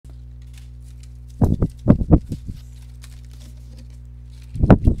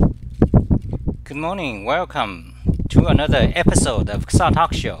Good morning. Welcome to another episode of Xah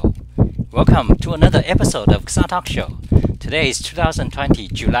Talk Show. Welcome to another episode of Xah Talk Show. Today is 2020,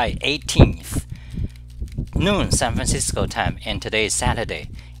 July 18th, noon San Francisco time, and today is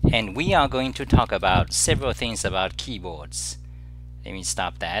Saturday. And we are going to talk about several things about keyboards. Let me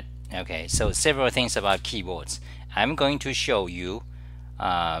stop that. Okay, so several things about keyboards. I'm going to show you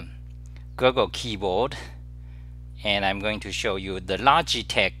gergo keyboard, and I'm going to show you the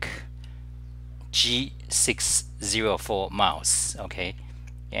Logitech G604 mouse. Okay,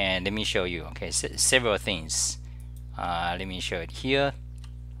 and let me show you. Okay, several things. Let me show it here,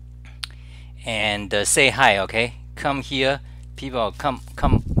 and say hi. Okay, come here, people. Come.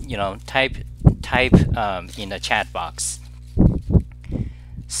 You know, type in the chat box.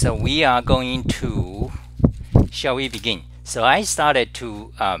 So we are going to. Shall we begin? So I started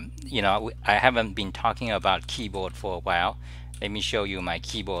to. I haven't been talking about keyboard for a while. Let me show you my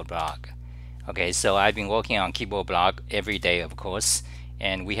keyboard blog. Okay, so I've been working on keyboard blog every day, of course,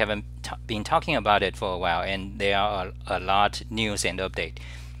 and we haven't been talking about it for a while, and there are a lot news and update.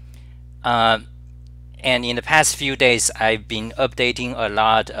 And in the past few days, I've been updating a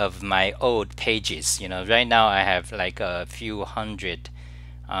lot of my old pages. You know, right now I have like a few hundred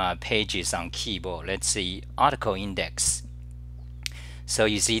pages on keyboard. Let's see, article index. So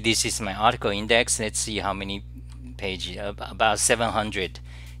you see, this is my article index. Let's see how many pages. About 700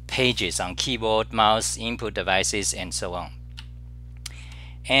 pages on keyboard, mouse, input devices, and so on.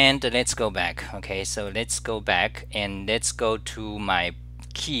 And let's go back. Okay, so let's go back and let's go to my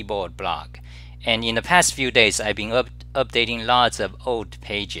keyboard blog. And in the past few days, I've been updating lots of old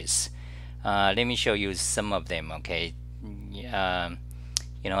pages. Let me show you some of them. Okay,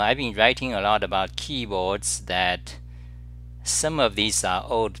 I've been writing a lot about keyboards. That some of these are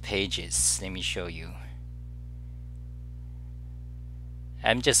old pages. Let me show you.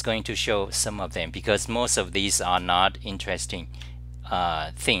 I'm just going to show some of them because most of these are not interesting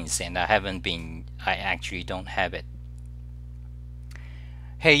things, and I actually don't have it.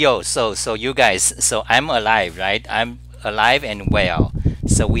 Hey yo, so you guys, so I'm alive, right? I'm alive and well.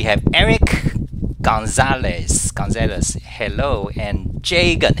 So we have Eric Gonzalez, hello, and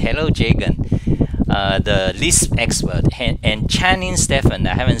Jagan, hello Jagan, the Lisp expert, and Channing Stefan.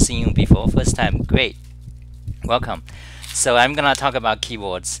 I haven't seen you before, first time, great, welcome. So I'm gonna talk about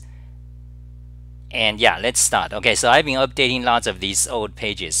keyboards, and yeah, let's start. Okay, so I've been updating lots of these old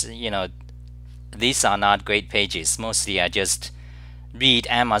pages. You know, these are not great pages. Mostly I just read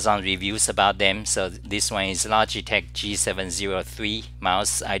Amazon reviews about them. So this one is Logitech G703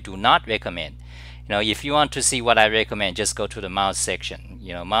 mouse. I do not recommend. You know, if you want to see what I recommend, just go to the mouse section.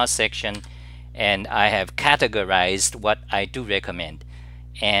 You know, mouse section, and I have categorized what I do recommend,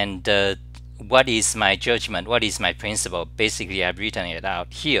 and what is my judgment, what is my principle. Basically, I've written it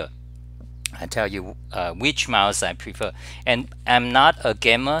out here. I tell you which mouse I prefer, and I'm not a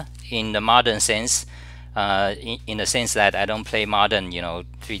gamer in the modern sense, in the sense that I don't play modern,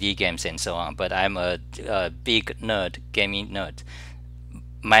 3D games and so on, but I'm a big nerd, gaming nerd.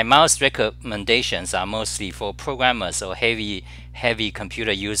 My mouse recommendations are mostly for programmers or heavy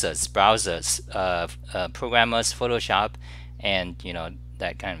computer users, browsers, programmers, Photoshop, and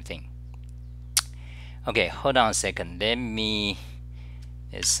that kind of thing. Okay, hold on a second. There's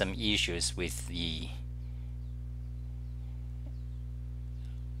some issues with the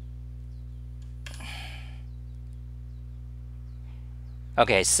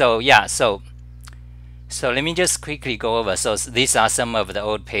okay, so yeah, so let me just quickly go over. So these are some of the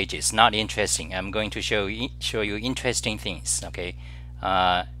old pages, not interesting. I'm going to show you interesting things. Okay,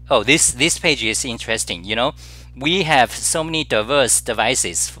 oh, this page is interesting. We have so many diverse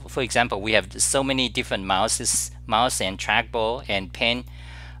devices. For example, we have so many different mouse and trackball and pen.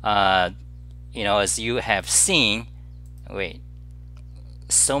 As you have seen,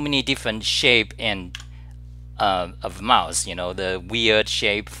 so many different shape and of mouse. The weird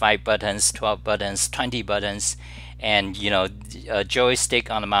shape, 5 buttons, 12 buttons, 20 buttons, and a joystick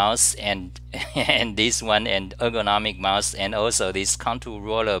on the mouse, and and this one, and ergonomic mouse, and also this contour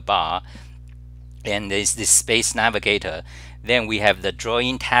roller bar, and there's this space navigator. Then we have the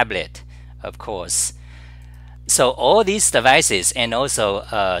drawing tablet, of course. So all these devices, and also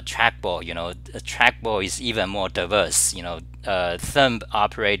trackball. The trackball is even more diverse. Thumb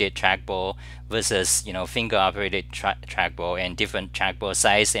operated trackball versus finger operated trackball, and different trackball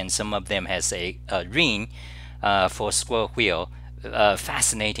size, and some of them has a ring for square wheel.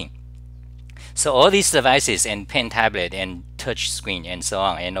 Fascinating. So all these devices, and pen, tablet, and touch screen, and so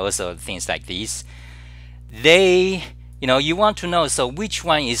on, and also things like these, they you want to know, so which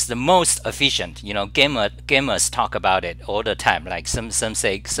one is the most efficient. Gamers talk about it all the time. Like some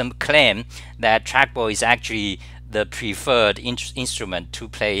claim that trackball is actually the preferred instrument to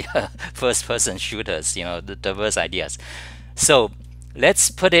play first-person shooters. The diverse ideas. So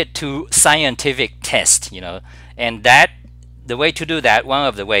let's put it to scientific test. And the way to do that, one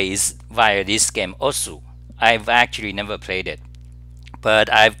of the ways via this game Osu. I've actually never played it,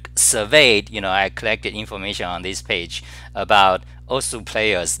 but I've surveyed, I collected information on this page about Osu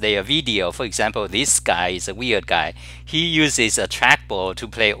players, their video. For example, this guy is a weird guy. He uses a trackball to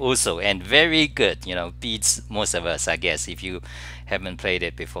play Osu, and very good, beats most of us, I guess, if you haven't played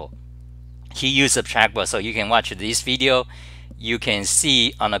it before. He used a trackball, so you can watch this video. You can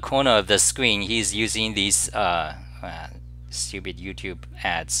see on the corner of the screen, he's using these stupid YouTube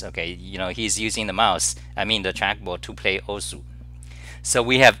ads. Okay, he's using the mouse, the trackball, to play Osu. So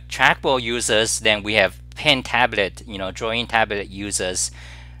we have trackball users, then we have pen tablet, drawing tablet users,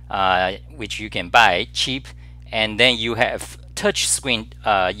 which you can buy cheap, and then you have touch screen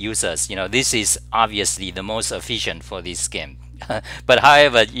users. This is obviously the most efficient for this game. But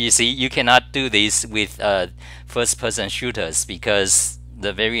however, you see, you cannot do this with first-person shooters, because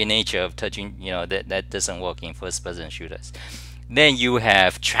the very nature of touching, that doesn't work in first-person shooters. Then you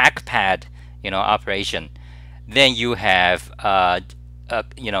have trackpad, operation. Then you have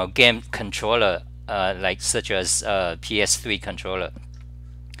game controller, such as PS3 controller.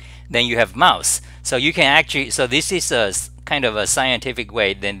 Then you have mouse. So you can actually, so this is a kind of a scientific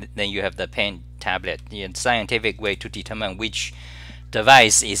way. Then you have the pen tablet, the scientific way to determine which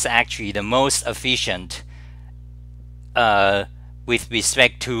device is actually the most efficient with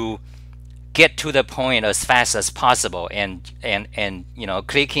respect to get to the point as fast as possible, and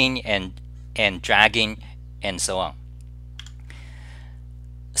clicking and dragging and so on.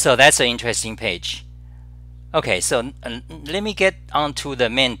 So that's an interesting page. Okay, so let me get on to the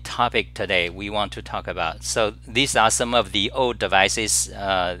main topic today we want to talk about. So these are some of the old devices.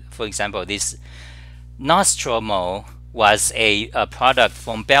 For example, this Nostromo was a product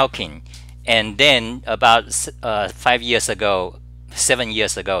from Belkin, and then about 7 years ago,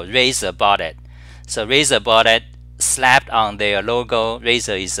 Razer bought it. So Razer bought it, slapped on their logo.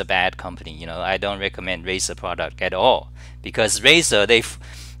 Razer is a bad company. I don't recommend Razer product at all, because Razer,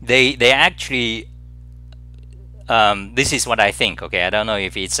 they actually, this is what I think. Okay, I don't know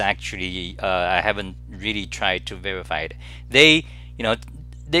if it's actually, I haven't really tried to verify it. They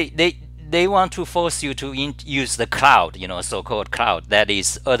want to force you to use the cloud, so-called cloud. That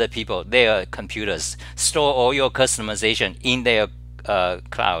is other people, their computers, store all your customization in their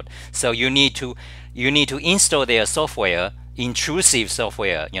cloud. So you need to install their software, intrusive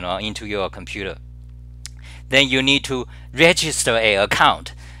software, into your computer. Then you need to register an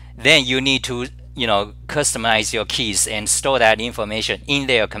account. Then you need to customize your keys and store that information in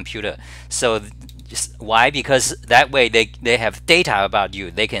their computer. So why? Because that way they have data about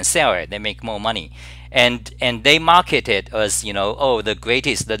you. They can sell it. They make more money, and they market it as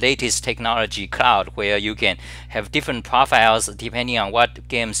the latest technology cloud, where you can have different profiles depending on what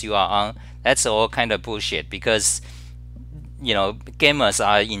games you are on. That's all kind of bullshit, because gamers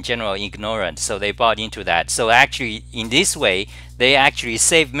are in general ignorant, so they bought into that. So actually, in this way, they actually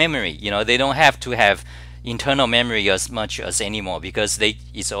save memory. They don't have to have internal memory as much as anymore, because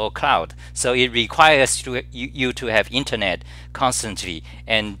it's all cloud. So it requires you to have internet constantly,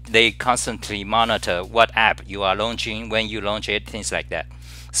 and they constantly monitor what app you are launching, when you launch it, things like that.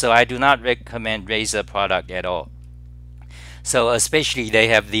 So I do not recommend Razer product at all. So especially they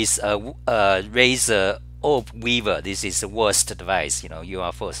have this Razer Orb Weaver. This is the worst device. You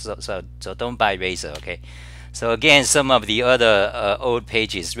are forced. So don't buy Razer. Okay. So again, some of the other old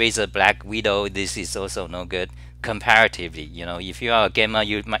pages, Razer Black Widow, this is also no good comparatively. If you are a gamer,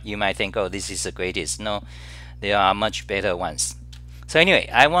 you might think, oh, this is the greatest. No, there are much better ones. So anyway,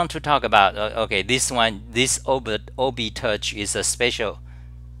 I want to talk about, okay, this one, this OB Touch is a special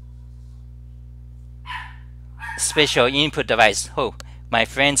input device. Oh, my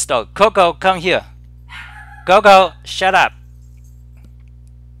friend's dog. Coco, come here. Coco, shut up.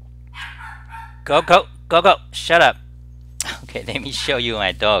 Coco. Go, shut up. Okay, let me show you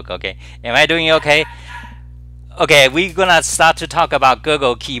my dog. Okay, am I doing okay? Okay, we're gonna start to talk about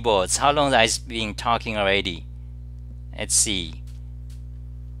gergo keyboards. How long have I been talking already? Let's see.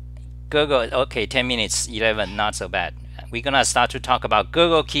 Gergo, okay, 10 minutes, 11, not so bad. We're gonna start to talk about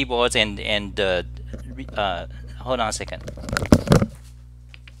gergo keyboards and hold on a second.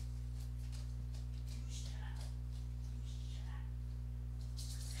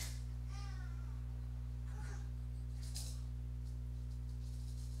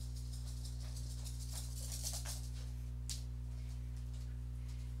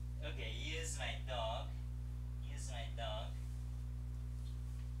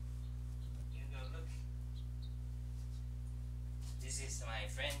 my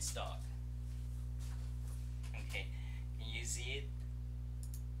friend's dog. Okay, can you see it?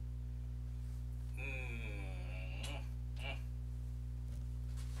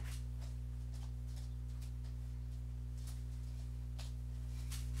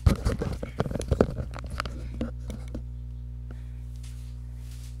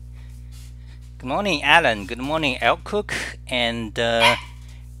 Good morning, Alan. Good morning, El Cook and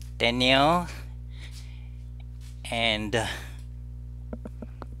Danielle and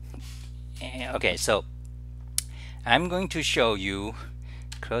okay, so I'm going to show you.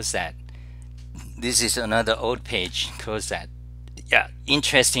 Close that. This is another old page. Close that. Yeah,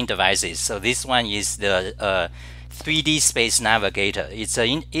 interesting devices. So this one is the 3D Space Navigator.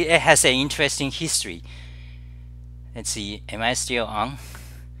 It has an interesting history. Let's see. Am I still on?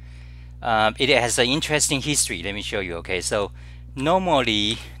 It has an interesting history. Let me show you. Okay, so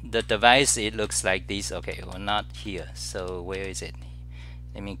normally the device, it looks like this. Okay, well, not here. So where is it?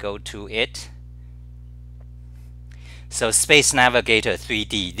 Let me go to it. So Space Navigator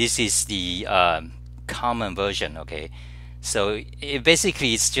 3D. This is the common version. Okay, so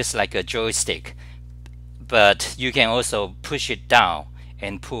basically it's just like a joystick, but you can also push it down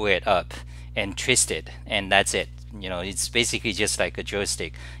and pull it up and twist it, and that's it. You know, it's basically just like a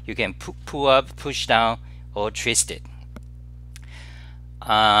joystick. You can pull up, push down, or twist it.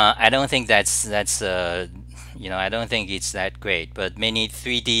 I don't think that's you know, I don't think it's that great, but many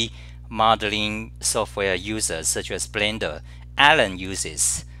 3D modeling software users, such as Blender, Alan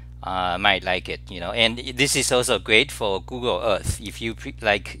uses, might like it. You know, and this is also great for Google Earth. If you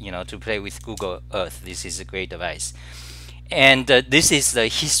like, you know, to play with Google Earth, this is a great device. And this is the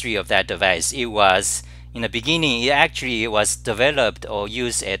history of that device. It was, in the beginning, it was developed or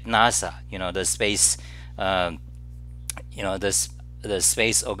used at NASA. You know, the space, you know, the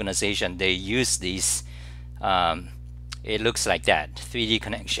space organization. They use these. It looks like that 3D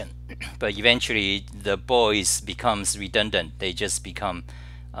connection, but eventually the boys becomes redundant. They just become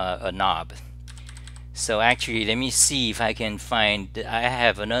a knob. So actually, let me see if I can find. I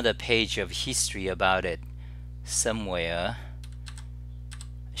have another page of history about it somewhere,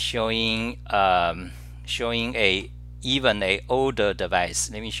 showing even a older device.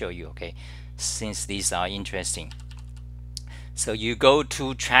 Let me show you. Okay, since these are interesting. So you go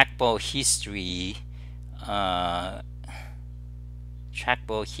to trackball history,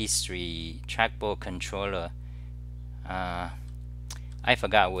 trackball controller. I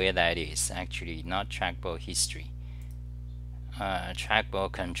forgot where that is. Actually, not trackball history.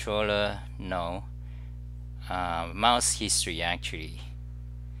 Trackball controller, no. Mouse history, actually.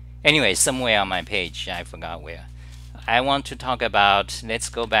 Anyway, somewhere on my page, I forgot where. I want to talk about, let's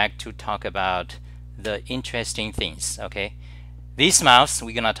go back to talk about the interesting things. Okay, this mouse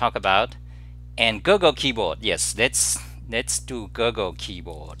we're gonna talk about, and gergo keyboard. Yes, let's do gergo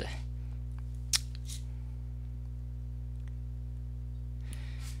keyboard.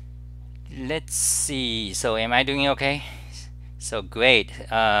 Let's see. So am I doing okay? So great.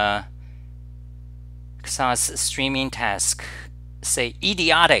 Xah's streaming task say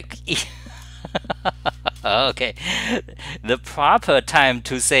idiotic. Okay, the proper time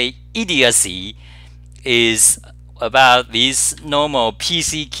to say idiocy is about these normal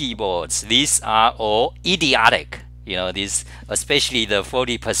PC keyboards. These are all idiotic. You know, these, especially the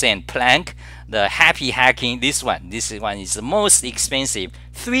 40% plank, the happy hacking. This one is the most expensive,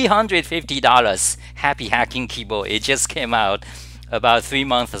 $350 happy hacking keyboard. It just came out about 3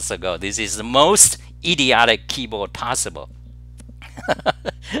 months ago. This is the most idiotic keyboard possible.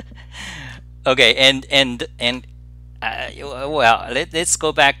 Okay, well, let's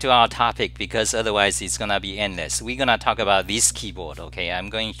go back to our topic, because otherwise it's gonna be endless. We're gonna talk about this keyboard. Okay, I'm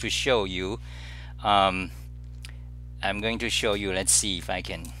going to show you. Let's see if I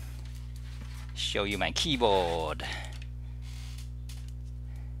can show you my keyboard.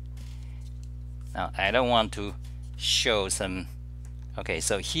 Now I don't want to show some. Okay,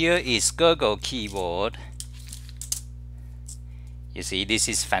 so here is gergo keyboard. You see, this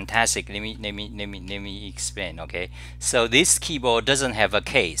is fantastic. Let me explain. Okay, so this keyboard doesn't have a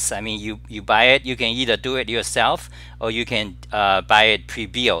case. I mean, you buy it. You can either do it yourself, or you can buy it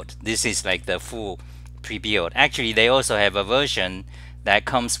pre-built. This is like the full pre-built. Actually, they also have a version that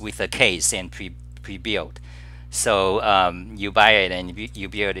comes with a case and pre-built. So you buy it and you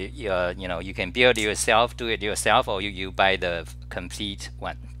build it. You know, you can build it yourself, do it yourself, or you buy the complete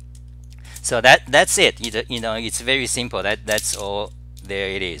one. So that's it. You know, it's very simple. That's all there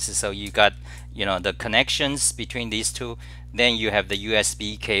it is. So you got, you know, the connections between these two. Then you have the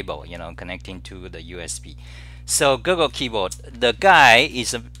USB cable, you know, connecting to the USB. So gergo keyboard. The guy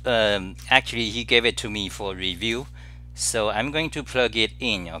is actually, he gave it to me for review. So I'm going to plug it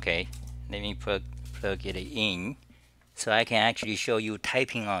in. Okay, let me plug it in so I can actually show you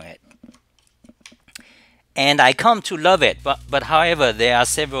typing on it. And I come to love it, but however, there are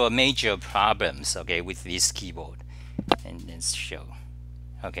several major problems, okay, with this keyboard. And let's show.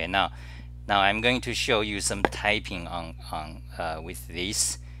 Okay, now I'm going to show you some typing on with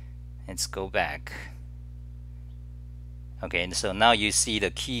this. Let's go back. Okay, and so now you see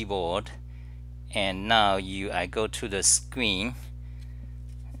the keyboard, and now I go to the screen.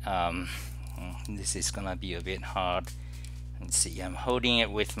 This is gonna be a bit hard. Let's see, I'm holding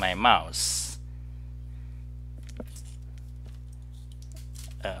it with my mouse.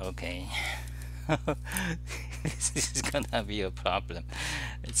 Okay. This is gonna be a problem.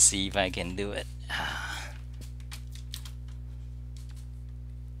 Let's see if I can do it.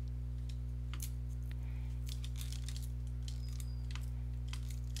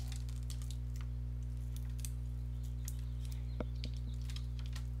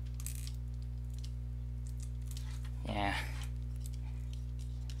 Yeah.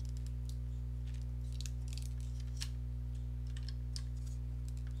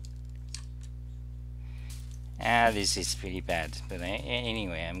 This is pretty bad, but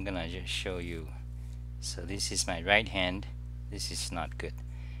anyway, I'm gonna just show you. So this is my right hand. This is not good.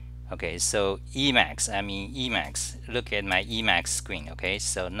 Okay, so Emacs, look at my Emacs screen. Okay,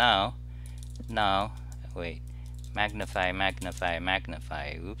 so now wait, magnify,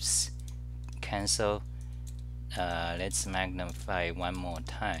 oops, cancel. Let's magnify one more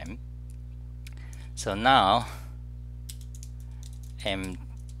time. So now I'm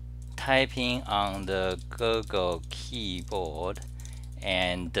typing on the gergo keyboard,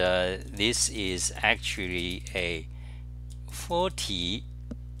 and this is actually a 40%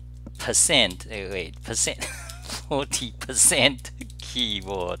 40%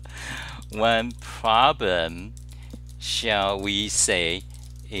 keyboard. One problem, shall we say,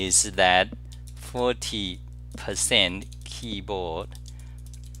 is that 40% keyboard,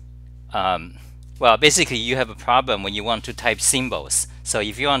 well, basically you have a problem when you want to type symbols. So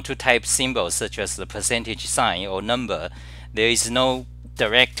if you want to type symbols such as the percentage sign or number, there is no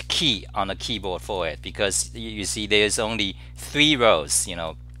direct key on the keyboard for it, because you see there's only 3 rows.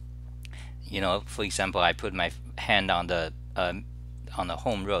 For example, I put my hand on the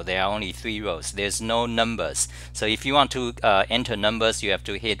home row. There are only 3 rows. There's no numbers. So if you want to enter numbers, you have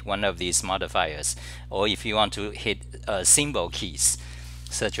to hit one of these modifiers. Or if you want to hit symbol keys,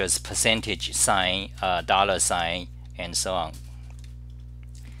 such as percentage sign, dollar sign, and so on.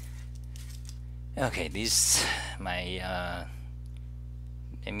 Okay, this my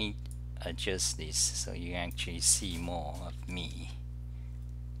let me adjust this so you actually see more of me.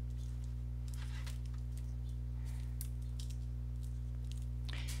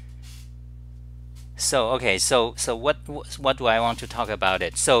 So okay, so what do I want to talk about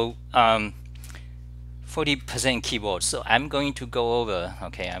it? So 40% keyboard. So I'm going to go over.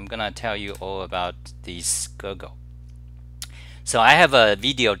 Okay, I'm gonna tell you all about this gergo. So I have a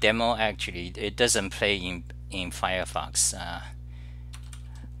video demo. Actually, it doesn't play in Firefox.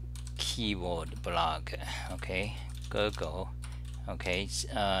 Keyboard blog. Okay, gergo. Okay,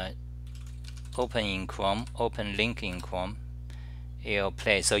 open in Chrome. Open link in Chrome. It'll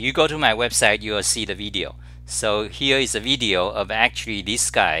play. So you go to my website, you'll see the video. So here is a video of actually this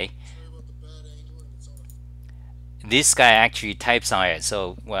guy. This guy actually types on it.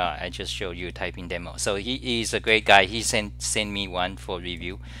 So, well, I just showed you typing demo. So he's a great guy. He sent me one for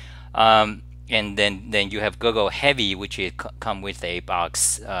review. And then you have gergo Heavy, which is come with a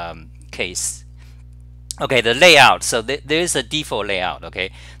box case. Okay, the layout. So there is a default layout. Okay,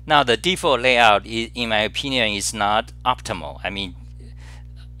 now the default layout, in my opinion, is not optimal. I mean,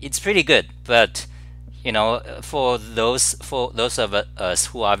 it's pretty good, but for those of us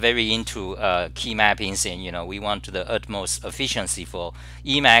who are very into key mappings, and we want the utmost efficiency for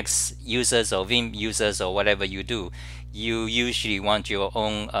Emacs users or Vim users or whatever you do, you usually want your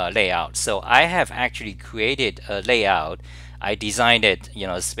own layout. So I have actually created a layout. I designed it,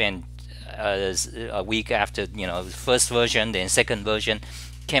 spent a week after first version, then second version,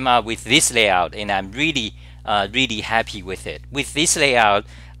 came out with this layout, and I'm really happy with it. With this layout,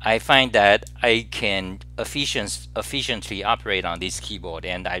 I find that I can efficiently operate on this keyboard,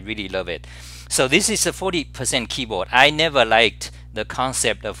 and I really love it. So this is a 40% keyboard. I never liked the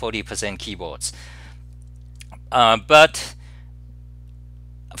concept of 40% keyboards, but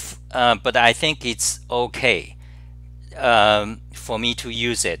I think it's okay for me to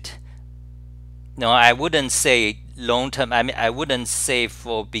use it. No, I wouldn't say long term. I mean, I wouldn't say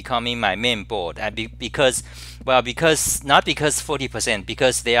for becoming my main board. Because not because 40%,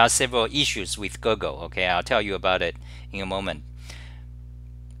 because there are several issues with gergo. Okay, I'll tell you about it in a moment.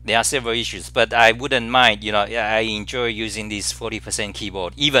 There are several issues, but I wouldn't mind. I enjoy using this 40%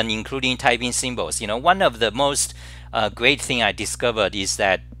 keyboard, even including typing symbols. One of the most great thing I discovered is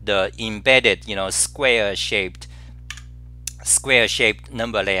that the embedded, square-shaped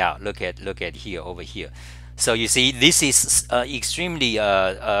number layout. Look at here, over here. So you see, this is extremely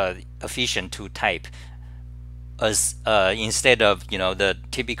efficient to type, as instead of the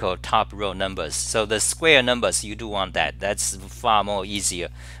typical top row numbers. So the square numbers, you do want that. That's far more easier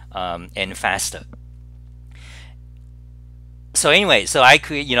and faster. So anyway, so I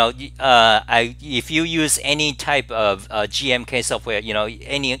create, if you use any type of GMK software,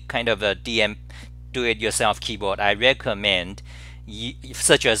 any kind of a do-it-yourself keyboard, I recommend,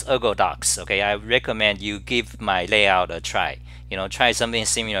 such as ErgoDocs. Okay, I recommend you give my layout a try. Try something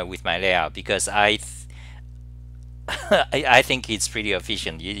similar with my layout, because I think it's pretty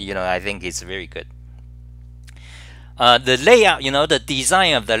efficient. I think it's very good. The layout, the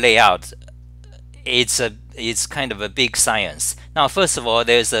design of the layout, it's kind of a big science. Now, first of all,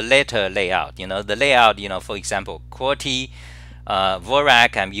 there's a letter layout. The layout, for example, QWERTY,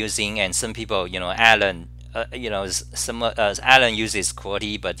 Dvorak I'm using, and some people, Alan, Alan uses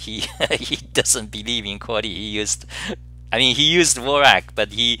QWERTY, but he he doesn't believe in QWERTY. He used Dvorak,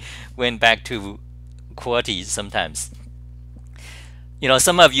 but he went back to QWERTY sometimes.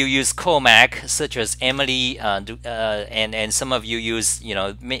 Some of you use Comac, such as Emily, and some of you use,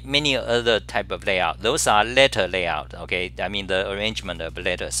 many other type of layout. Those are letter layout, okay? I mean, the arrangement of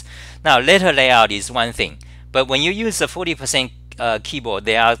letters. Now, letter layout is one thing, but when you use the 40% keyboard,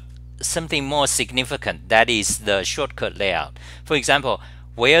 there are something more significant. That is the shortcut layout. For example,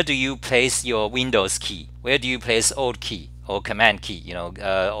 where do you place your Windows key? Where do you place Alt key or Command key?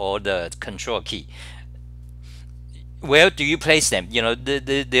 Or the Control key? Where do you place them?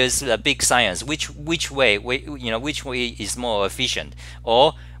 There's a big science. Which way is more efficient,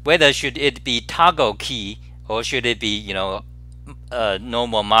 or whether should it be toggle key, or should it be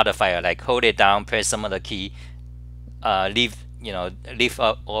normal modifier, like hold it down, press some other key, leave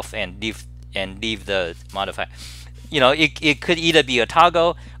off and leave the modifier. It could either be a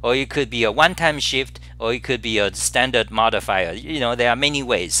toggle, or it could be a one-time shift, or it could be a standard modifier. There are many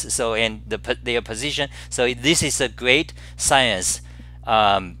ways. So, and their position. So this is a great science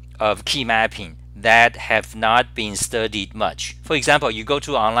of key mapping that have not been studied much. For example, you go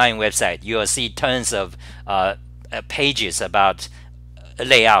to an online website, you will see tons of pages about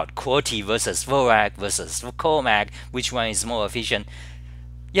layout, QWERTY versus Dvorak versus Comac, which one is more efficient.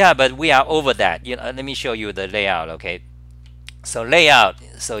 Yeah, but we are over that. Let me show you the layout. Okay, so layout.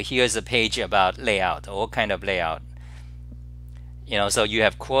 So here's a page about layout, all kind of layout. So you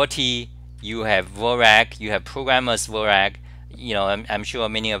have QWERTY, you have Dvorak, you have programmers Dvorak. I'm sure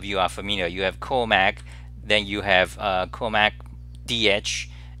many of you are familiar. You have Comac, then you have Comac DH,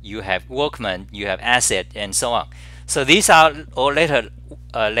 you have Workman, you have Asset, and so on. So these are all letter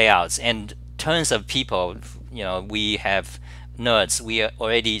layouts, and tons of people, we have nerds, we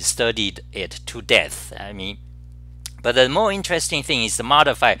already studied it to death. I mean, but the more interesting thing is to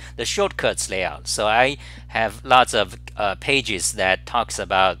modify the shortcuts layout. So I have lots of pages that talks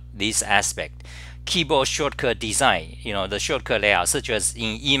about this aspect. Keyboard shortcut design, the shortcut layout, such as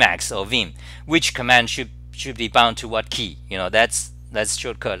in Emacs or Vim, which command should be bound to what key. That's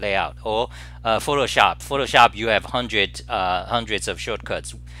shortcut layout. Or Photoshop, you have hundreds of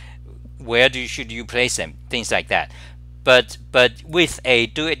shortcuts. Where should you place them? Things like that. But with a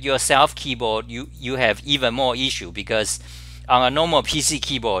do-it-yourself keyboard, you have even more issue, because on a normal PC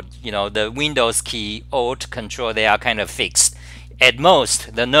keyboard, the Windows key, Alt, Control, they are kind of fixed. At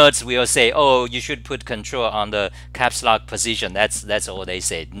most, the nerds will say, "Oh, you should put Control on the caps lock position." That's all they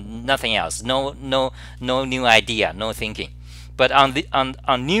say. Nothing else. No new idea. No thinking. But on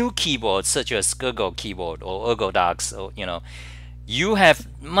new keyboards such as gergo keyboard or ErgoDocs, or you have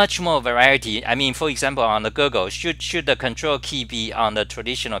much more variety. I mean, for example, on the gergo, should the Control key be on the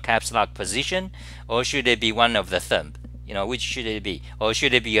traditional caps lock position, or should it be one of the thumb? Which should it be? Or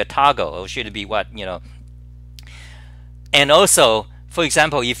should it be a toggle? Or should it be what? And also, for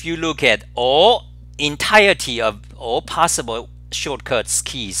example, if you look at entirety of all possible shortcuts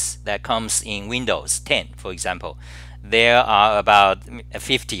keys that comes in Windows 10, for example, there are about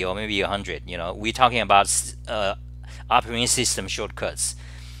 50 or maybe 100. We're talking about operating system shortcuts.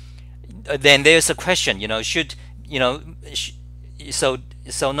 Then there's a question,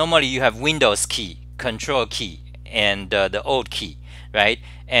 so normally you have Windows key, Control key, and the Alt key. right?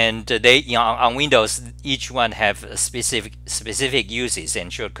 And they, you know, on Windows, each one have a specific uses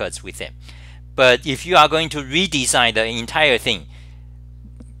and shortcuts with them. But if you are going to redesign the entire thing,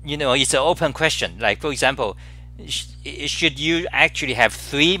 you know, it's an open question. Like, for example, should you actually have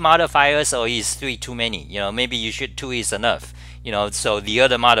 3 modifiers, or is 3 too many? You know, maybe you should 2 is enough. You know, so the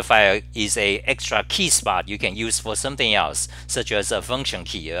other modifier is a extra key spot you can use for something else, such as a function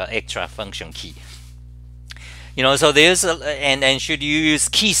key, extra function key. You know, so there's a, and should you use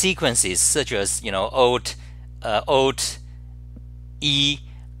key sequences such as, you know, Alt E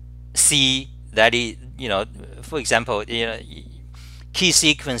C, that is, you know, for example, you know, key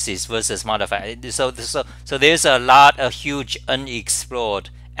sequences versus modifier. So there's a huge unexplored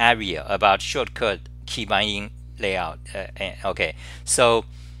area about shortcut key binding layout. Okay, so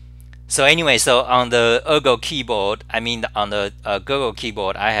anyway, so on the Ergo keyboard, I mean on the gergo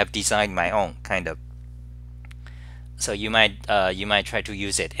keyboard, I have designed my own kind of. So you might try to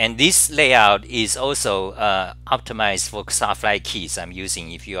use it. And this layout is also optimized for Xah keys I'm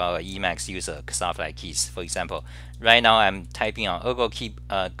using. If you are an Emacs user, Xah keys, for example. Right now I'm typing on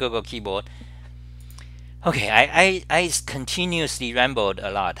gergo keyboard. Okay, I continuously rambled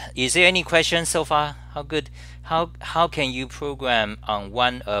a lot. Is there any questions so far? How good? How can you program on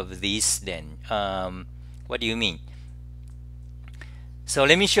one of these then? What do you mean? So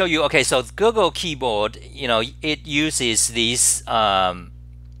let me show you. Okay, so gergo keyboard, you know, it uses these. Okay,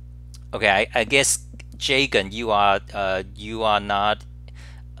 I guess Jagan, you are not.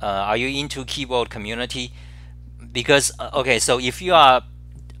 Are you into keyboard community? Because okay, so if you are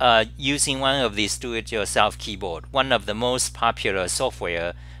using one of these do-it-yourself keyboard, one of the most popular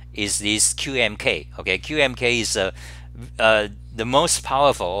software is this QMK. Okay, QMK is the most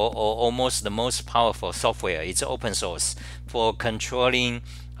powerful, or almost the most powerful software. It's open source for controlling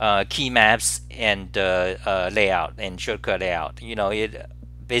key maps and layout and shortcut layout. You know, it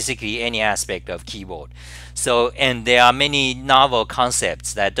basically any aspect of keyboard. So, and there are many novel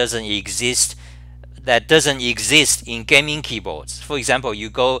concepts that doesn't exist in gaming keyboards. For example, you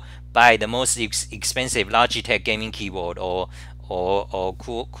go buy the most expensive Logitech gaming keyboard, or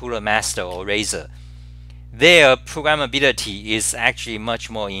Cooler Master or Razer. Their programmability is actually much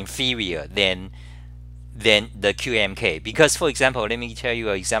more inferior than the QMK. Because, for example, let me tell you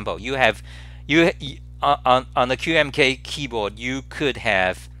an example. You have on the QMK keyboard, you could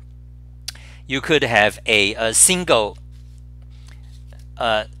have a single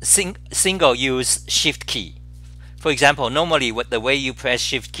use shift key. For example, normally the way you press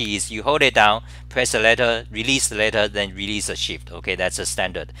shift key is you hold it down, press a letter, release the letter, then release a shift. Okay, that's a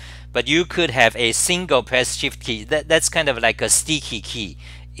standard. But you could have a single press shift key. That's kind of like a sticky key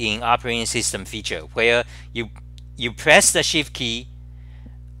in operating system feature, where you press the shift key,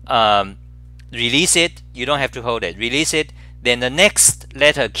 release it, you don't have to hold it, release it, then the next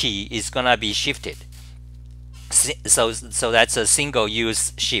letter key is gonna be shifted. So that's a single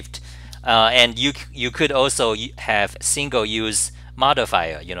use shift. And you could also have single use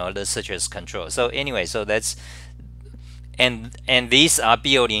modifier, you know, such as control. So anyway, so that's and these are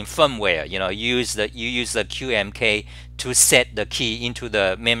built in firmware. You know, you use the QMK to set the key into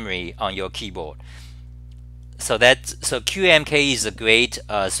the memory on your keyboard. So QMK is a great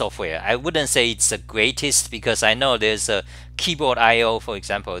software. I wouldn't say it's the greatest, because I know there's a keyboardio, for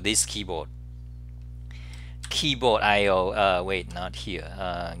example, this keyboardio. Wait, not here.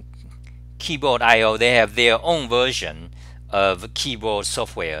 Keyboardio, they have their own version of keyboard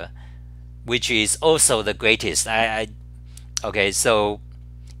software, which is also the greatest. Okay, so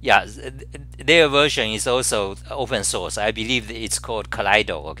yeah, their version is also open source. I believe it's called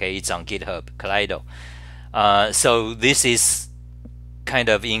Kaleido. Okay, it's on GitHub, Kaleido. So this is kind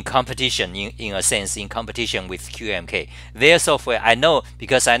of in competition, in a sense, in competition with QMK. Their software, I know,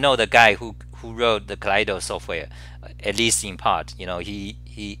 because I know the guy who wrote the Kaleido software, at least in part. You know, he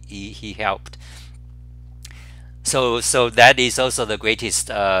helped. So that is also the greatest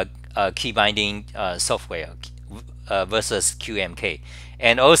key binding software versus QMK.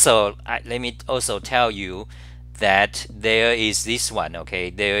 And also, let me also tell you that there is this one. Okay,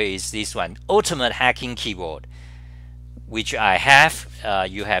 there is this one, Ultimate Hacking Keyboard, which I have.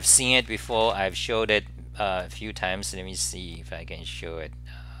 You have seen it before. I've showed it a few times. Let me see if I can show it.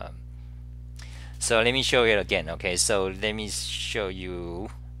 So let me show it again. Okay, so let me show you.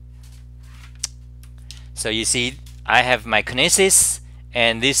 So you see, I have my Kinesis,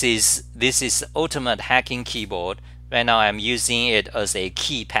 and this is Ultimate Hacking Keyboard. Right now I'm using it as a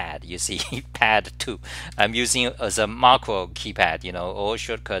keypad. You see, pad 2. I'm using it as a macro keypad. You know, all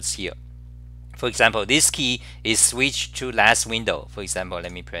shortcuts here. For example, this key is switched to last window. For example,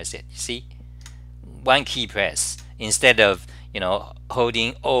 let me press it. You see, one key press instead of,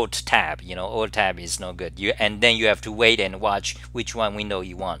 holding Alt tab. Alt tab is no good. And then you have to wait and watch which one window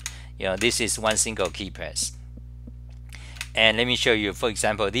you want. This is one single key press. And let me show you, for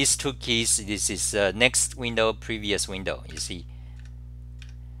example, these two keys. This is next window, previous window, you see.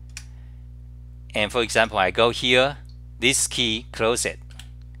 And for example, I go here, this key, close it.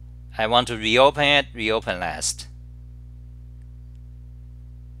 I want to reopen it, reopen last.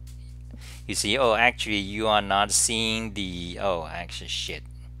 You see, oh, actually you are not seeing the, oh, actually shit.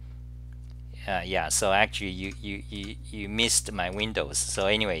 Yeah, so actually you missed my windows. So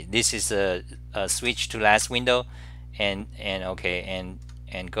anyway, this is a switch to last window, and okay,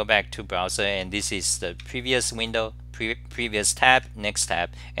 and go back to browser, and this is the previous window, previous tab, next tab,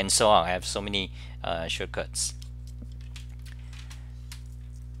 and so on. I have so many shortcuts.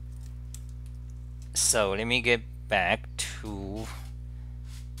 So let me get back to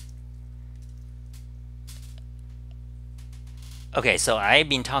okay. So I've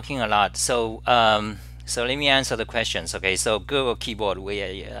been talking a lot. So so let me answer the questions. Okay, so Google Keyboard, we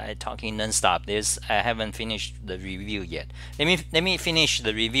are talking non-stop. I haven't finished the review yet. Let me finish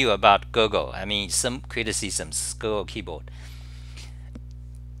the review about Google. I mean, some criticisms Google Keyboard.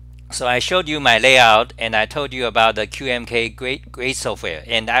 So I showed you my layout, and I told you about the QMK great software,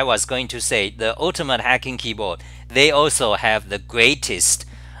 and I was going to say the ultimate hacking keyboard, they also have the greatest,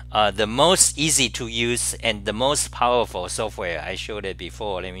 the most easy to use and the most powerful software. I showed it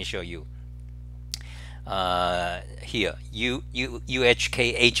before. Let me show you. Here,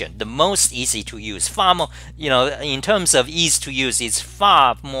 UHK agent, the most easy to use, far more, in terms of ease to use, it's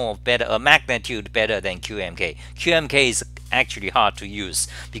far more better, a magnitude better than QMK. QMK is actually hard to use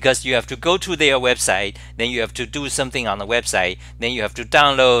because you have to go to their website, then you have to do something on the website, then you have to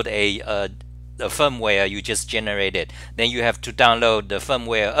download the firmware you just generated, then you have to download the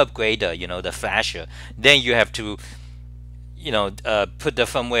firmware upgrader, the flasher, then you have to put the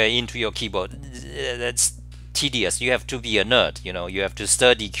firmware into your keyboard. That's tedious. You have to be a nerd. You have to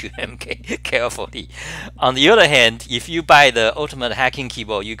study QMK carefully. On the other hand, if you buy the ultimate hacking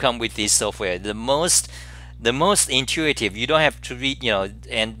keyboard, you come with this software, the most intuitive. You don't have to read,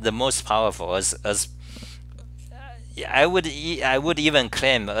 and the most powerful. As I would even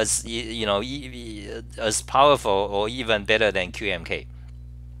claim as as powerful or even better than QMK.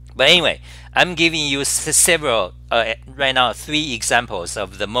 But anyway, I'm giving you several right now, 3 examples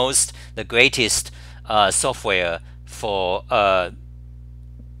of the greatest software for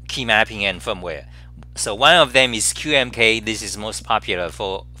key mapping and firmware. So one of them is QMK. This is most popular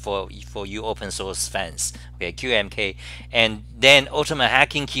for you open source fans. Okay, QMK, and then Ultimate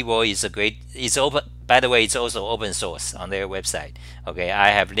Hacking Keyboard is it's open. By the way, it's also open source on their website. Okay,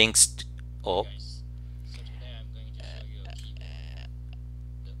 I have links.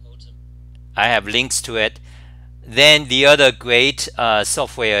 I have links to it. Then the other great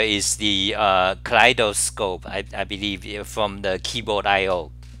software is the Kaleidoscope, I believe, from the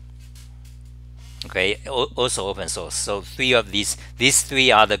keyboardio. Okay, also open source. So 3 of these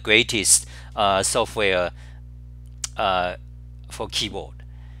 3 are the greatest software for keyboard,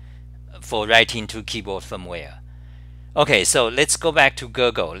 for writing to keyboard firmware. Okay, so let's go back to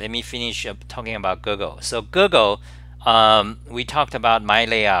Gergo. Let me finish up talking about Gergo. So Gergo, we talked about my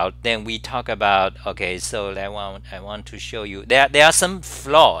layout. Then we talk about, okay, so I want to show you there are some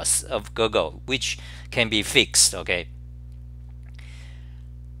flaws of Gergo which can be fixed. Okay,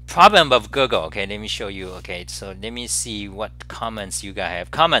 problem of Gergo. Okay, let me show you. Okay, so let me see what comments you guys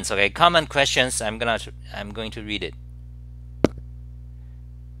have. Comments. Okay, comment questions. I'm going to read it.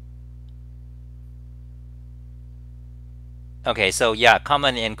 Okay, so yeah,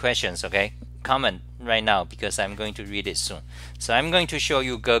 comment and questions. Okay, comment right now because I'm going to read it soon. So I'm going to show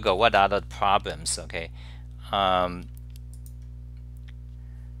you Gergo. What are the problems? Okay,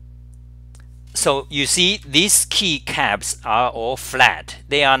 so you see these key caps are all flat.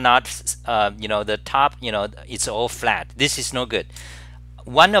 They are not, the top, it's all flat. This is no good.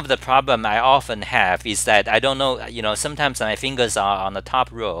 One of the problem I often have is that I don't know, sometimes my fingers are on the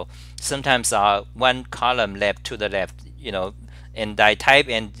top row, sometimes are one column left to the left, and I type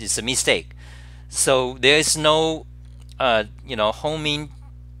and it's a mistake. So there is no, homing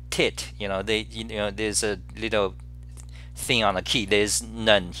tit. There's a little thing on the key. There's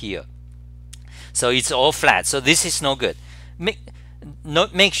none here. So it's all flat. So this is no good.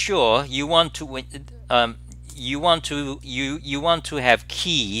 Make sure you want to have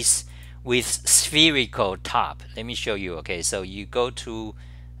keys with spherical top. Let me show you. Okay, so you go to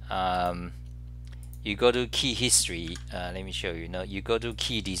key history. Let me show you. You go to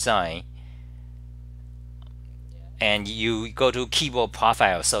key design, and you go to keyboard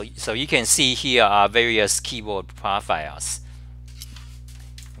profile. So you can see here are various keyboard profiles.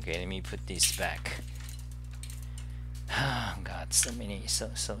 Okay, let me put this back. Oh God, so many,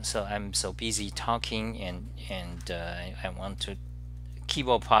 so I'm so busy talking, and I want to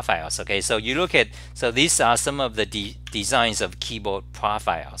keyboard profiles. Okay, so you look at, so these are some of the designs of keyboard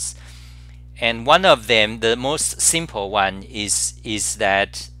profiles, and one of them, the most simple one, is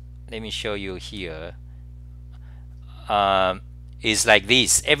that, let me show you here. Is like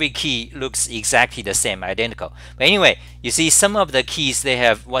this. Every key looks exactly the same, identical. But anyway, you see some of the keys, they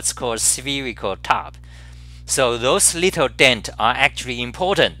have what's called spherical top. So those little dents are actually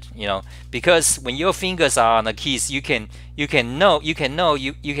important, you know, because when your fingers are on the keys, you can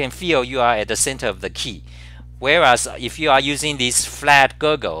feel you are at the center of the key. Whereas if you are using this flat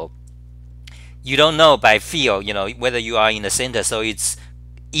gergo, you don't know by feel, you know, whether you are in the center. So it's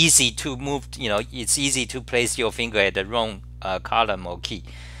easy to move, you know, it's easy to place your finger at the wrong column or key.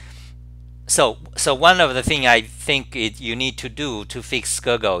 So one of the things I think you need to do to fix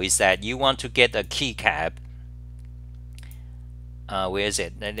gergo is that you want to get a keycap. Where is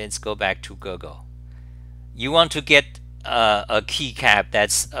it? Let's go back to gergo. You want to get a keycap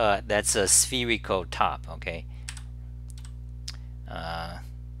that's a spherical top. Okay.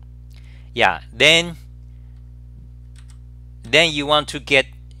 Yeah. Then you want to get,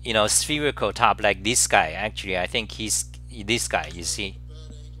 you know, spherical top like this guy. Actually, I think he's this guy. You see,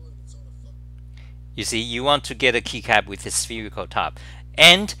 you want to get a keycap with a spherical top,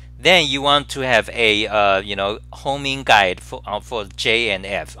 and then you want to have a you know, homing guide for J and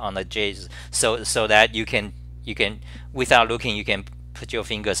F on the J, so that you can without looking, you can put your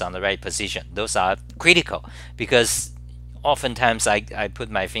fingers on the right position. Those are critical because oftentimes I put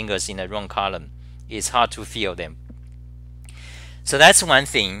my fingers in the wrong column. It's hard to feel them. So that's one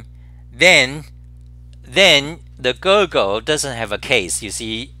thing. Then the gergo doesn't have a case. You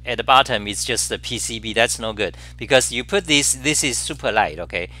see at the bottom it's just a PCB. That's no good because you put this is super light.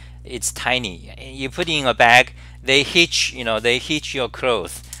 Okay, it's tiny. You put it in a bag, they hitch, you know, they hitch your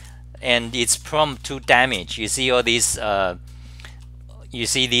clothes, and it's prone to damage. You see all these you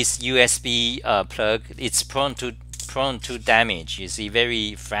see this USB plug, it's prone to damage. You see,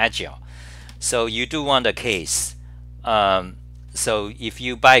 very fragile. So you do want a case. So if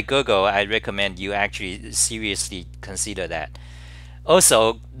you buy gergo, I recommend you actually seriously consider that.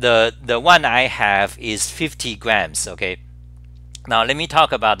 Also, the one I have is 50 grams. Okay. Now let me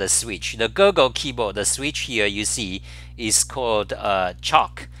talk about the switch. The gergo keyboard, the switch here you see is called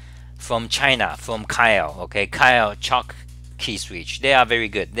Chalk from China, from Kyle. Okay, Kyle Chalk key switch. They are very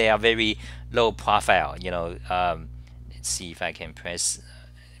good. They are very low profile. You know, let's see if I can press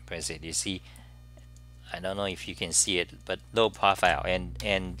it. You see, I don't know if you can see it, but low profile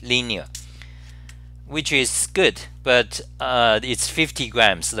and linear, which is good. But it's 50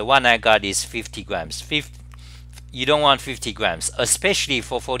 grams. The one I got is 50 grams. You don't want 50 grams, especially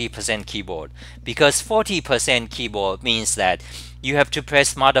for 40% keyboard, because 40% keyboard means that you have to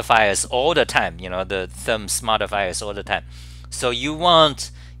press modifiers all the time. You know, the thumbs modifiers all the time. So you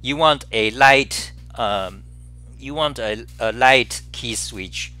want a light light key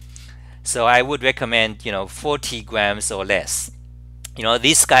switch. So I would recommend, you know, 40 grams or less. You know,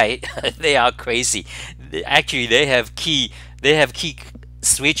 this guy, they are crazy. Actually, they have key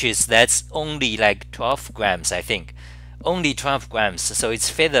switches that's only like 12 grams, I think. Only 12 grams. So it's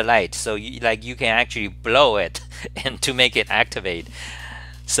feather light. So you can actually blow it and to make it activate.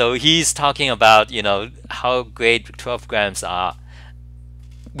 So he's talking about, you know, how great 12 grams are,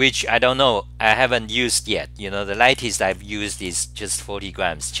 which I don't know. I haven't used yet. You know, the lightest I've used is just 40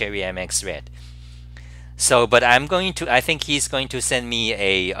 grams, Cherry MX Red. So, but I think he's going to send me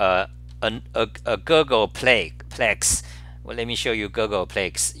a gergo plex. Well, let me show you gergo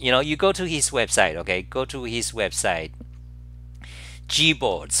plex. You know, you go to his website. Okay, go to his website.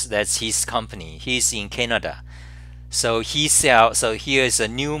 Gboards, that's his company. He's in Canada. So he sells. So here's a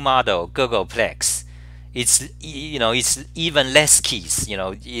new model gergo plex. It's, you know, it's even less keys. You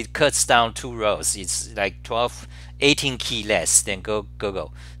know, it cuts down 2 rows. It's like 18 key less than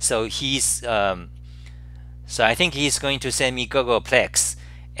gergo. So he's so I think he's going to send me gergo plex,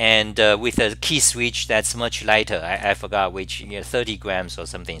 and with a key switch that's much lighter. I forgot which, you know, 30 grams or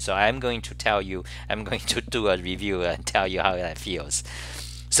something. So I'm going to tell you. I'm going to do a review and tell you how that feels.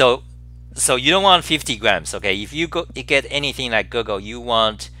 So you don't want 50 grams. Okay, if you get anything like gergo, you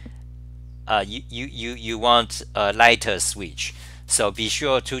want you want a lighter switch. So be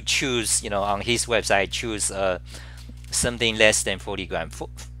sure to choose, you know, on his website, choose something less than 40 grams,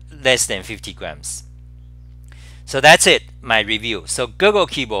 less than 50 grams. So that's it, my review. So gergo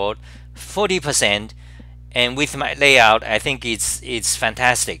keyboard, 40%, and with my layout, I think it's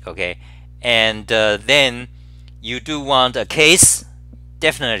fantastic. Okay, and then you do want a case.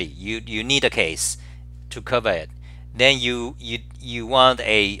 definitely you need a case to cover it. Then you want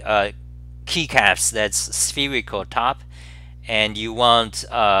a keycaps that's spherical top, and you want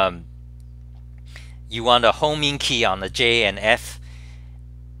a homing key on the J and F,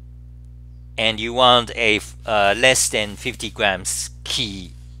 and you want a less than 50 grams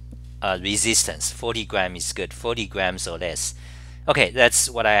key resistance. 40 grams is good, 40 grams or less. Okay, that's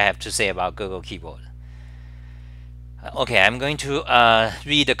what I have to say about gergo keyboard. Okay, I'm going to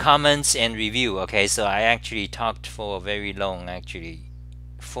read the comments and review. Okay, so I actually talked for very long, actually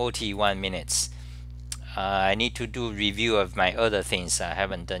 41 minutes. I need to do review of my other things I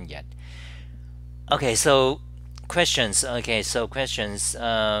haven't done yet. Okay, so questions. Okay, so questions.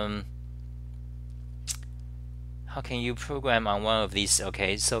 How can you program on one of these?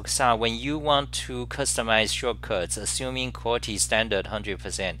 Okay, so Xah, when you want to customize shortcuts, assuming QWERTY standard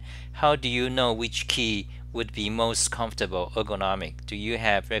 100%, how do you know which key would be most comfortable, ergonomic? Do you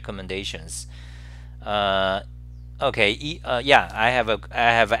have recommendations? Okay, yeah, I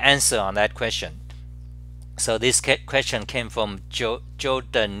have an answer on that question. So this question came from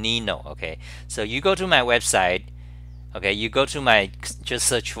Jordanino. Okay, so you go to my website. Okay, you go to my, just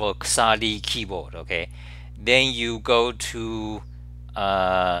search for Xah keyboard. Okay, then you go to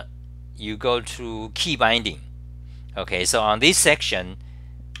key binding. Okay, so on this section,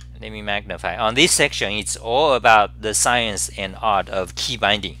 let me magnify. On this section, it's all about the science and art of key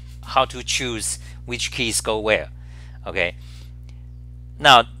binding, how to choose which keys go where. Okay,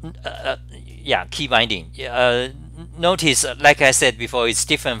 now yeah, key binding. Notice, like I said before, it's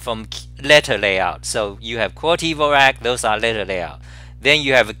different from letter layout. So you have QWERTY Vorak, those are letter layout. Then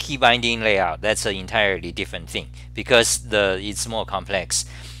you have a key binding layout. That's an entirely different thing because it's more complex.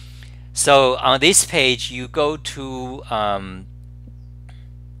 So on this page, you go to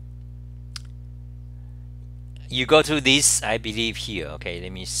this, I believe here. Okay,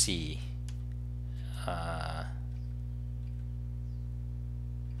 let me see.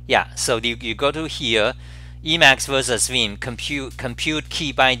 Yeah, so you go to here, Emacs versus Vim, compute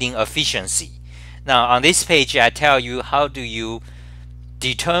key binding efficiency. Now on this page, I tell you how do you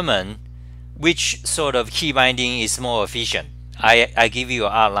determine which sort of key binding is more efficient. I give you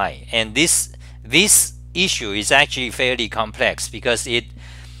an outline, and this issue is actually fairly complex because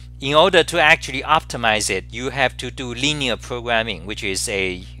in order to actually optimize it, you have to do linear programming, which is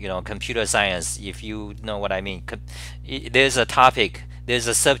a computer science. If you know what I mean, there's a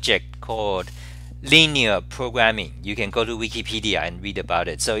subject called linear programming. You can go to Wikipedia and read about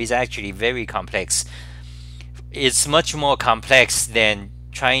it. So it's actually very complex. It's much more complex than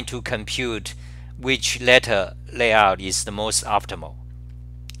trying to compute which letter layout is the most optimal.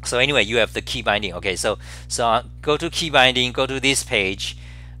 So anyway, you have the key binding. Okay, so go to key binding, go to this page,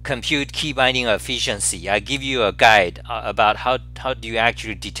 compute key binding efficiency. I give you a guide about how do you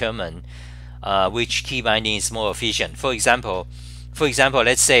actually determine which key binding is more efficient. For example,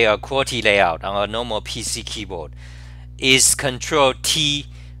 let's say a QWERTY layout on a normal PC keyboard. Is Control T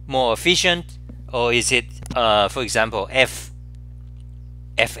more efficient, or is it, for example,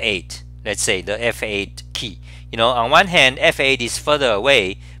 F8? Let's say the F8 key. On one hand, F8 is further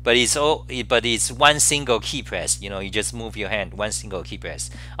away, but it's one single key press. You just move your hand, one single key press.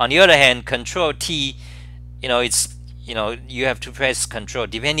 On the other hand, Control T, you have to press Control.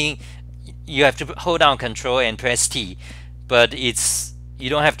 You have to hold down Control and press T, but you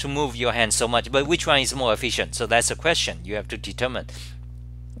don't have to move your hand so much. But which one is more efficient? So that's a question you have to determine.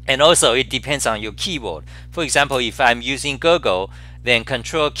 And also, it depends on your keyboard. For example, if I'm using gergo, then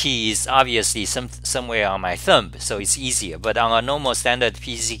Control key is obviously somewhere on my thumb, so it's easier. But on a normal standard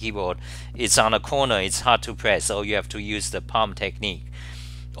PC keyboard, it's on a corner, it's hard to press, so you have to use the palm technique.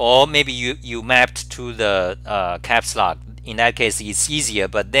 Or maybe you mapped to the caps lock. In that case, it's easier,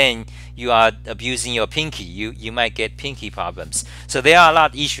 but then you are abusing your pinky. You might get pinky problems. So there are a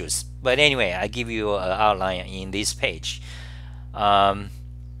lot of issues. But anyway, I give you an outline in this page. I'm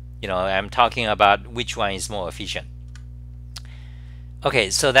talking about which one is more efficient.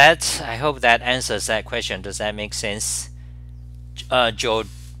 Okay, so I hope that answers that question. Does that make sense? Jordanino.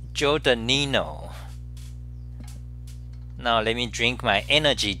 Now let me drink my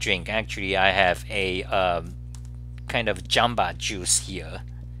energy drink. Actually, I have a kind of jamba juice here.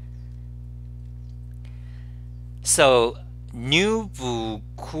 So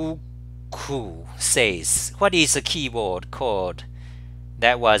Nubukuku says, what is a keyboard called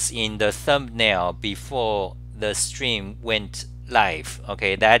that was in the thumbnail before the stream went live?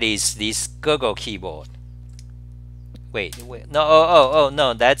 Okay, that is this gergo keyboard. Wait, no,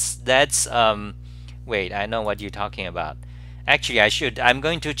 no, that's wait, I know what you're talking about. Actually, I'm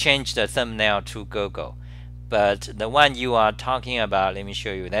going to change the thumbnail to gergo, but the one you are talking about, let me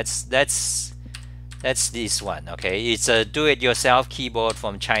show you. That's this one. Okay, it's a do-it-yourself keyboard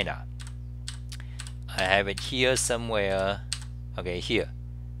from China. I have it here somewhere. Okay, here.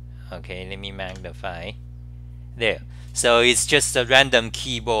 Okay, let me magnify. There. So it's just a random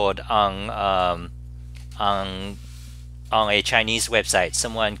keyboard on a Chinese website.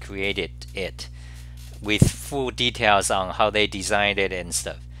 Someone created it with full details on how they designed it and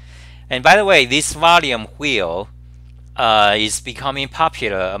stuff. And by the way, this volume wheel is becoming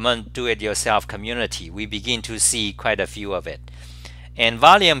popular among do-it-yourself community. We begin to see quite a few of it. And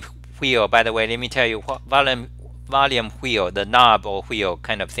volume wheel, by the way, let me tell you, what volume wheel, the knob or wheel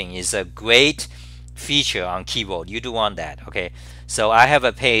kind of thing, is a great feature on keyboard. You do want that. Okay, so I have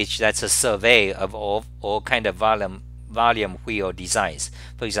a page that's a survey of all kind of volume wheel designs.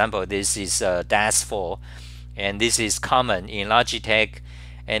 For example, this is DAS 4, and this is common in Logitech.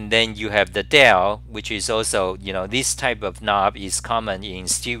 And then you have the Dell, which is also, this type of knob is common in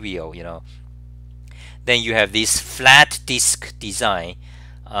stereo. Then you have this flat disc design.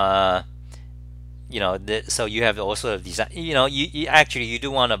 So you have also a design. You actually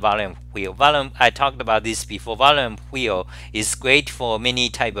do want a volume wheel. I talked about this before. Volume wheel is great for many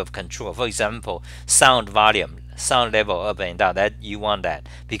type of control. For example, sound volume, sound level up and down. That you want that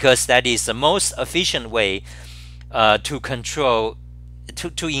because that is the most efficient way to control,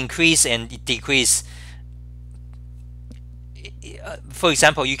 to increase and decrease. For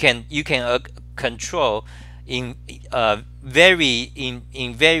example, you can control in very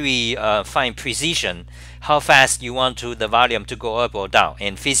fine precision how fast you want the volume to go up or down,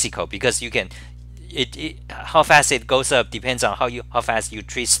 and physical, because you can how fast it goes up depends on how fast you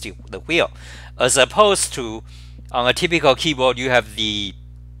twist the wheel, as opposed to on a typical keyboard you have the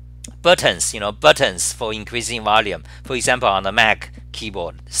buttons, buttons for increasing volume. For example, on a Mac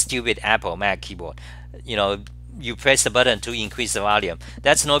keyboard, stupid Apple Mac keyboard, you press the button to increase the volume.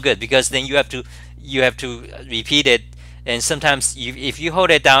 That's no good, because then you have to repeat it, and sometimes if you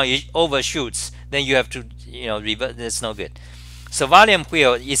hold it down, it overshoots. Then you have to revert. That's no good. So volume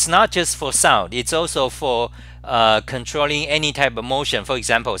wheel, it's not just for sound. It's also for controlling any type of motion. For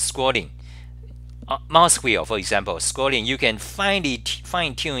example, scrolling. Mouse wheel, for example, scrolling. You can fine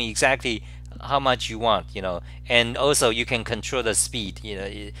tune exactly how much you want, and also you can control the speed,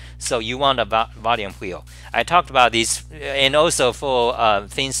 so you want a volume wheel. I talked about this, and also for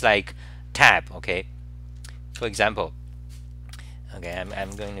things like tab. Okay, for example, okay,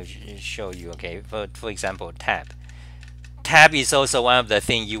 I'm going to show you. Okay, for example, tab is also one of the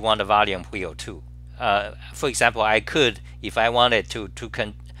things you want a volume wheel too. For example, I could, if I wanted to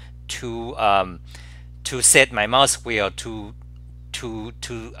set my mouse wheel to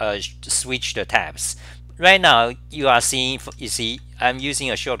switch the tabs. Right now you see I'm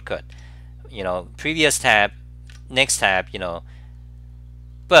using a shortcut, previous tab, next tab,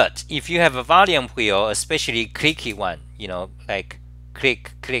 but if you have a volume wheel, especially clicky one, like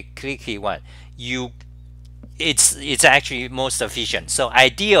clicky one, it's actually most efficient. So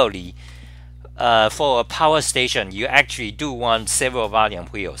ideally, for a power station, you actually do want several volume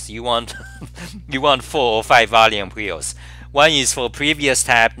wheels. You want 4 or 5 volume wheels. One is for previous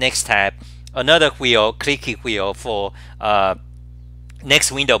tab, next tab, another wheel, clicky wheel for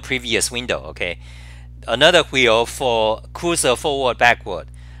next window, previous window. Okay, another wheel for cursor forward, backward,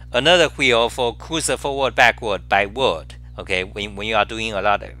 another wheel for cursor forward, backward by word. Okay, when you are doing a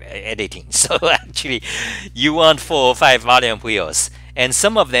lot of editing. So actually, you want 4 or 5 volume wheels. And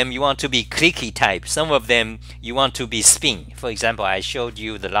some of them you want to be clicky type. Some of them you want to be spin. For example, I showed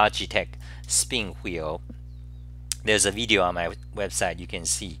you the Logitech spin wheel. There's a video on my website. You can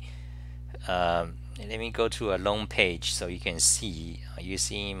see. Let me go to a long page so you can see. Are you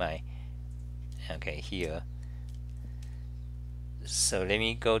seeing my? Okay, here. So let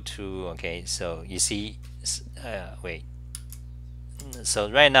me go to. Okay, so you see. Wait. So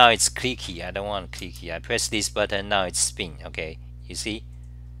right now it's clicky. I don't want clicky. I press this button. Now it's spin. Okay. You see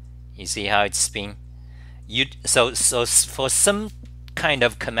how it's spin. So for some kind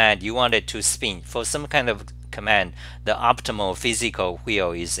of command you want it to spin. For some kind of command, the optimal physical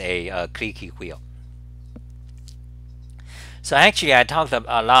wheel is a clicky wheel. So actually, I talked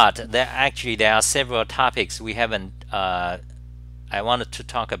a lot. There are several topics we haven't. I wanted to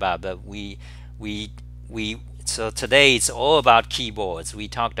talk about, but so today it's all about keyboards. We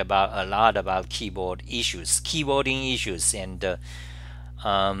talked about a lot about keyboard issues, keyboarding issues, and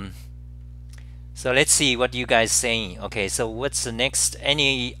so let's see what you guys saying. Okay, so what's the next?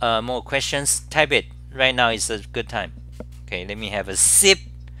 Any more questions? Type it. Right now is a good time. Okay, let me have a sip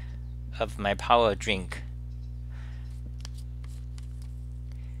of my power drink.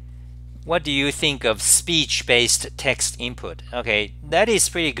 what do you think of speech-based text input? Okay, that is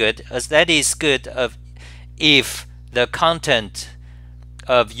pretty good, as that is good of if the content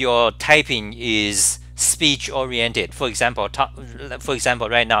of your typing is speech oriented. For example,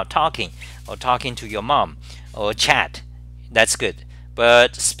 right now, talking to your mom or chat, that's good.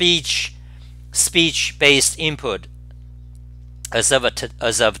 But speech-based input as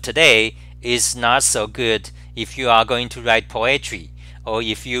of today is not so good if you are going to write poetry, or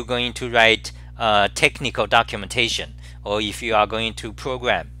if you're going to write technical documentation, or if you are going to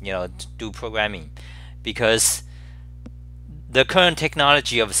program, do programming, because the current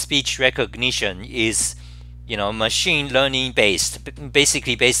technology of speech recognition is, machine learning based,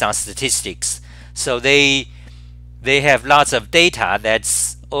 basically based on statistics. So they have lots of data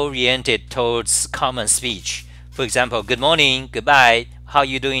that's oriented towards common speech. For example, good morning, goodbye, how are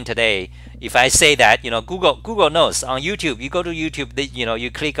you doing today? If I say that, Google knows. On YouTube, you go to YouTube,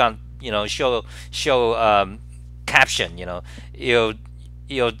 you click on, show caption, you'll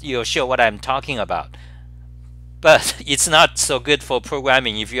show what I'm talking about. But it's not so good for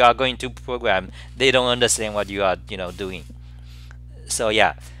programming. If you are going to program, they don't understand what you are, doing. So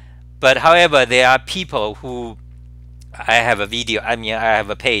yeah. But however, there are people who, I have a video, I have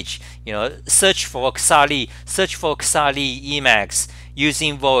a page, search for Xah Emacs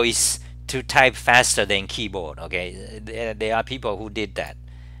using voice to type faster than keyboard. Okay, there are people who did that.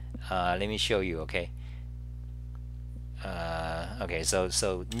 Let me show you. Okay. Okay,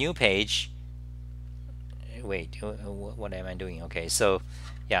 so new page. Wait, what am I doing? Okay, so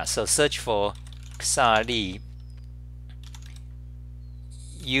yeah, so search for Xah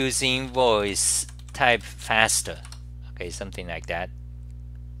using voice type faster. Okay, something like that.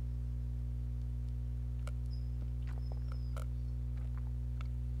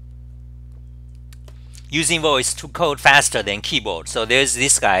 Using voice to code faster than keyboard. So there's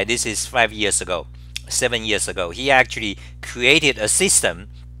this guy, this is 7 years ago. He actually created a system,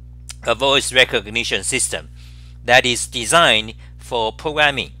 a voice recognition system that is designed for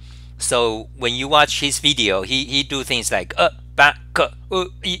programming. So when you watch his video, he do things like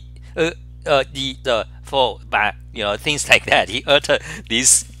things like that. He utter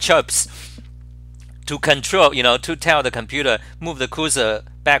these chirps to control, to tell the computer move the cursor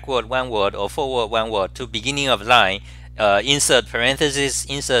backward one word or forward one word to beginning of line, insert parentheses,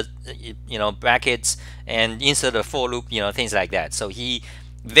 insert brackets, and insert a for loop, things like that. So he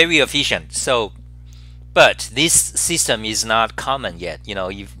very efficient. So, but this system is not common yet.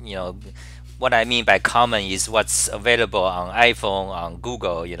 What I mean by common is what's available on iPhone, on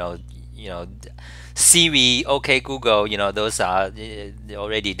Google. Siri, OK Google. Those are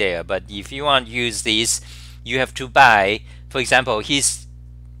already there. But if you want to use these, you have to buy. For example, he's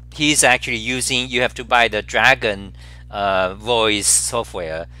actually using. You have to buy the Dragon voice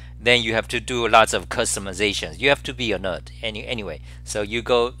software. Then you have to do lots of customizations. You have to be a nerd anyway. So you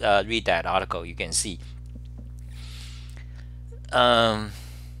go read that article. You can see.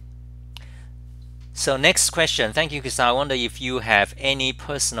 So next question. Thank you, Xah. I wonder if you have any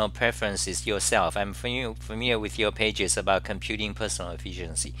personal preferences yourself. I'm familiar with your pages about computing personal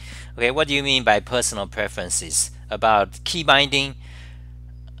efficiency. Okay, what do you mean by personal preferences? About key binding?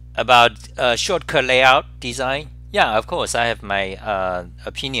 About shortcut layout design? Yeah, of course, I have my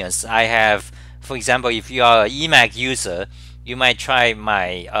opinions. I have, for example, if you are an Emac user, you might try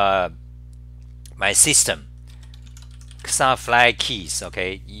my my system, Xah Fly keys.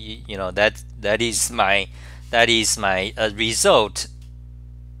 Okay, that is my result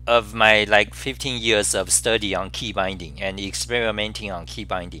of my like 15 years of study on key binding and experimenting on key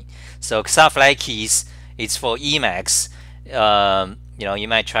binding. So Xah Fly keys, it's for Emacs. You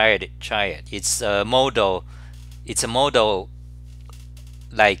might try it. It's a model. It's a model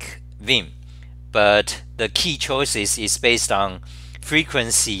like Vim, but the key choices is based on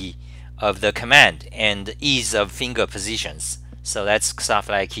frequency of the command and ease of finger positions. So that's Xah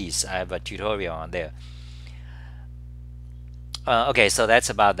Fly keys. I have a tutorial on there. Okay, so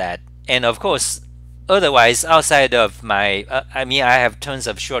that's about that. And of course, otherwise, outside of my, I have tons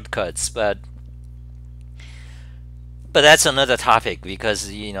of shortcuts, but that's another topic, because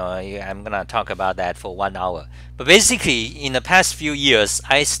I'm gonna talk about that for 1 hour. But basically, in the past few years,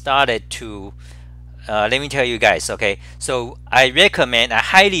 I started to let me tell you guys. Okay, so I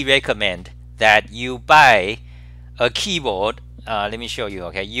highly recommend that you buy a keyboard. Let me show you.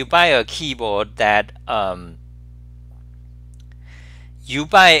 Okay, you buy a keyboard that you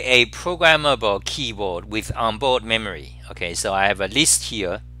buy a programmable keyboard with onboard memory. Okay, so I have a list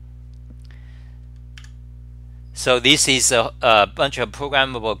here. So this is a bunch of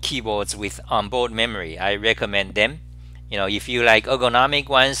programmable keyboards with onboard memory. I recommend them. You know, if you like ergonomic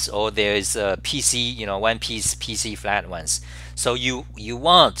ones, or there's a PC, you know, one piece PC flat ones. So you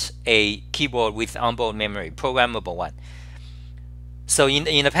want a keyboard with onboard memory, programmable one. So in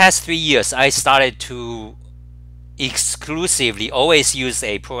the past 3 years, I started to exclusively always use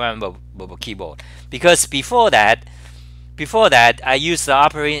a programmable keyboard, because before that I used the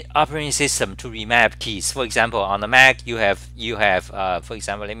operating system to remap keys. For example, on the Mac, you have for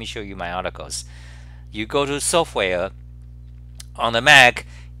example, let me show you my articles. You go to software. On the Mac,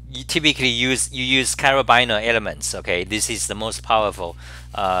 you typically use carabiner elements. Okay, this is the most powerful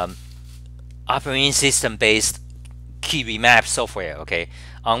operating system based key remap software. Okay,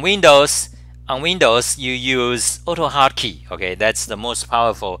 on Windows you use AutoHotkey. Okay, that's the most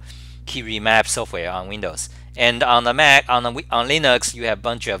powerful key remap software on Windows. And on the Mac, on Linux, you have a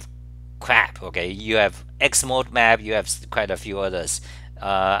bunch of crap. Okay, you have Xmode map, you have quite a few others.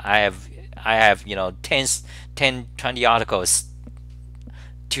 I have you know 10 20 articles,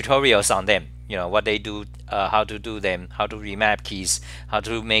 tutorials on them, you know, what they do, how to do them, how to remap keys, how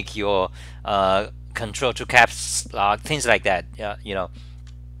to make your control to caps lock, things like that. You know,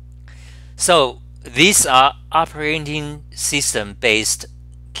 so these are operating system based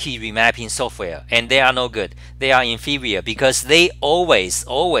key remapping software, and they are no good. They are inferior because they always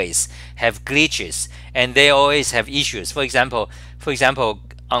have glitches, and they always have issues. For example,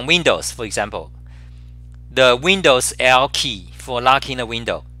 on Windows, for example, the Windows L key for locking a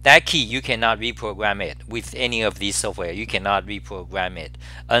window, that key you cannot reprogram it with any of these software. You cannot reprogram it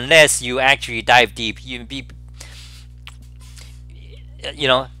unless you actually dive deep. You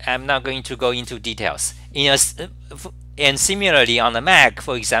know, I'm not going to go into details. And similarly on the Mac,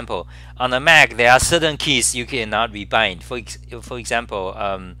 for example, on the Mac there are certain keys you cannot rebind. For example,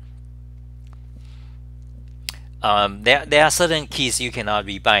 there are certain keys you cannot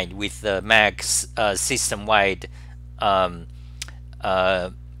rebind with the Mac's system-wide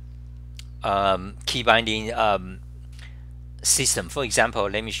key binding system. For example,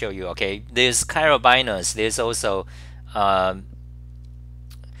 let me show you. Okay, there's carabiners. There's also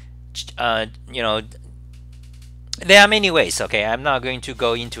you know, there are many ways. Okay, I'm not going to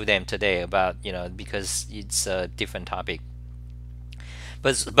go into them today about, you know, because it's a different topic.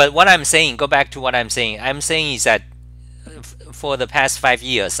 But what I'm saying, go back to what I'm saying. I'm saying is that for the past 5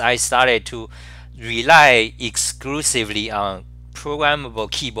 years, I started to rely exclusively on programmable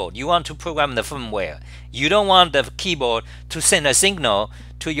keyboard. You want to program the firmware. You don't want the keyboard to send a signal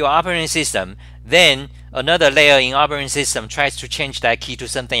to your operating system, then another layer in operating system tries to change that key to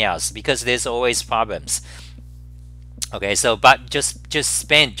something else, because there's always problems. Okay, so but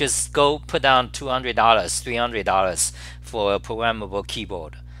just go put down $200, $300 for a programmable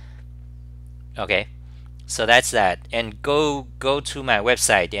keyboard. Okay, so that's that. And go to my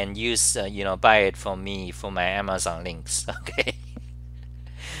website and use you know, buy it from me for my Amazon links. Okay.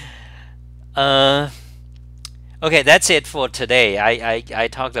 Okay, that's it for today. I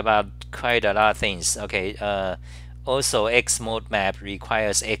talked about quite a lot of things. Okay, also Xmode map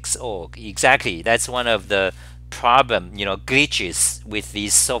requires XOR. Exactly, that's one of the problem, you know, glitches with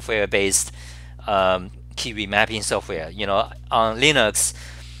these software-based key remapping software. You know, on Linux,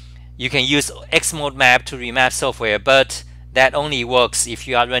 you can use Xmode map to remap software, but that only works if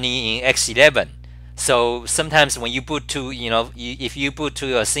you are running in X11. So sometimes when you boot to, you know, if you boot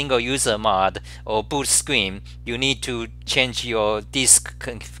to a single user mod or boot screen, you need to change your disk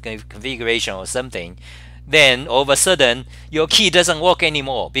configuration or something. Then all of a sudden your key doesn't work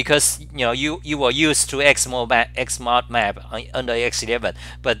anymore, because you know you were used to Xmode map under X11,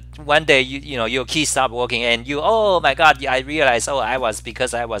 but one day you know your key stopped working, and you, oh my god, I realized, oh,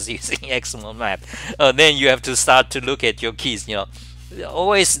 because I was using Xmode map. Then you have to start to look at your keys. You know,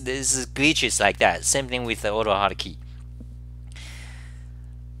 always there's glitches like that. Same thing with the AutoHotkey.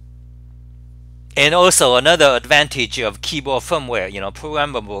 And also another advantage of keyboard firmware, you know,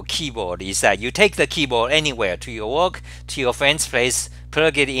 programmable keyboard, is that you take the keyboard anywhere, to your work, to your friend's place,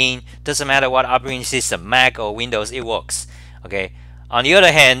 plug it in, doesn't matter what operating system, Mac or Windows, it works. Okay. On the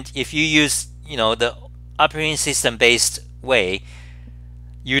other hand, if you use, you know, the operating system based way,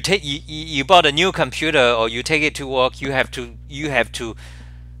 you bought a new computer or you take it to work, you have to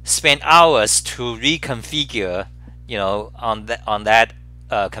spend hours to reconfigure, you know, on that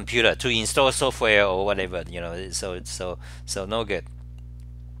computer, to install software or whatever, you know. So no good.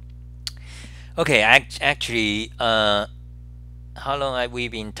 Okay, actually, how long have we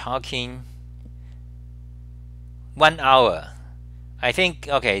been talking? 1 hour, I think.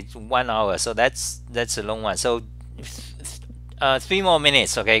 Okay, 1 hour. So that's a long one. So 3 more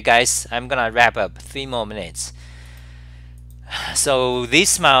minutes. Okay, guys, I'm gonna wrap up. 3 more minutes. So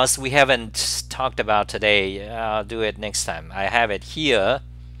this mouse we haven't talked about today. I'll do it next time. I have it here.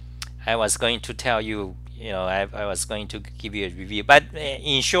 I was going to tell you, I was going to give you a review, but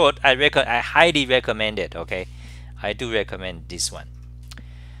in short, I highly recommend it. Okay, I do recommend this one.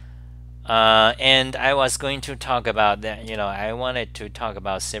 And I was going to talk about that. I wanted to talk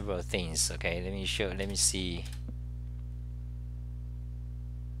about several things. Okay, let me see.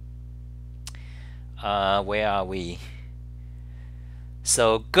 Where are we?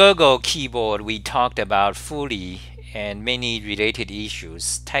 So gergo keyboard we talked about fully, and many related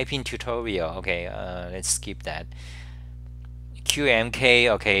issues. Typing tutorial. Okay, let's skip that. QMK.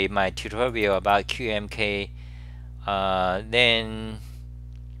 Okay, my tutorial about QMK. Then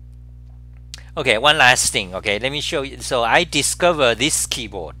okay, one last thing. Okay, let me show you. So I discovered this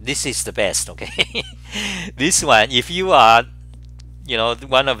keyboard. This is the best. Okay, this one. If you are,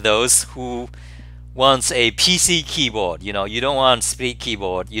 one of those who wants a PC keyboard, you don't want split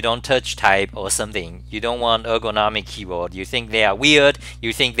keyboard, you don't touch type or something, you don't want ergonomic keyboard, you think they are weird,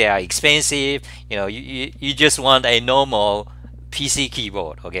 you think they are expensive, you just want a normal PC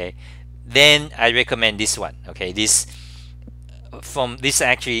keyboard. Okay, then I recommend this one. Okay, this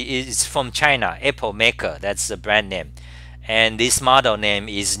actually is from China, Apple maker, that's the brand name, and this model name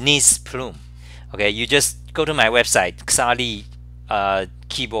is Nice Plume. Okay, you just go to my website, Xah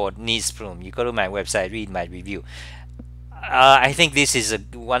keyboard Nice Plume. You go to my website, read my review. I think this is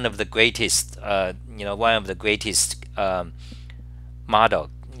one of the greatest, model.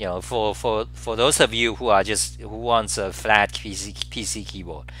 For those of you who wants a flat PC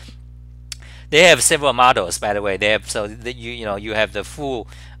keyboard. They have several models, by the way. They have you have the full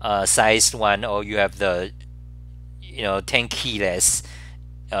sized one, or you have the 10 keyless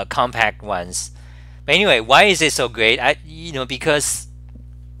compact ones. But anyway, why is it so great? Because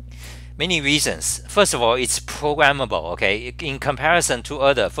many reasons. First of all, it's programmable. Okay, in comparison to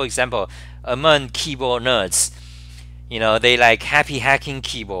other, for example, among keyboard nerds, they like happy hacking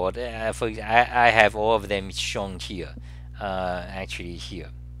keyboard. I have all of them shown here, actually here.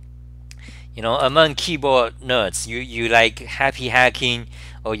 Among keyboard nerds, you like happy hacking,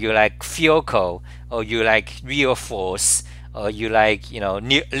 or you like Fiocco, or you like Real Force, or you like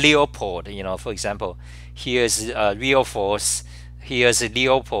Leopold. For example, here's Real Force, here's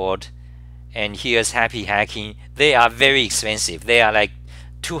Leopold, and here's happy hacking. They are very expensive. They are like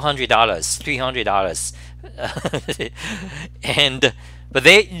 $200, $300, but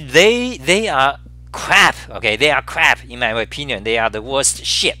they are crap. Okay, they are crap in my opinion. They are the worst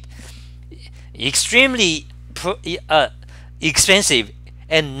shit. Extremely expensive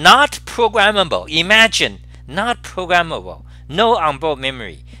and not programmable. Imagine, not programmable, no onboard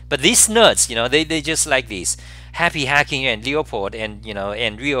memory. But these nerds, they just like this happy hacking and Leopold and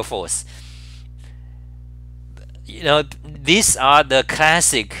and Real Force. These are the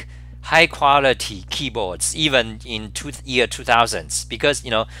classic high quality keyboards, even in year 2000s, because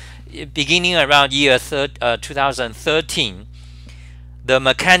beginning around year 2013. The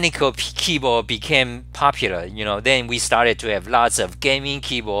mechanical keyboard became popular. Then we started to have lots of gaming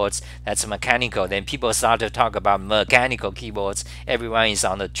keyboards that's mechanical. Then people started to talk about mechanical keyboards. Everyone is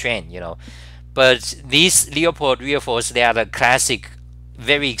on the trend. But these Leopold Real Force, they are the classic,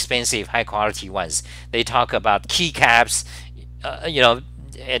 very expensive, high quality ones. They talk about keycaps,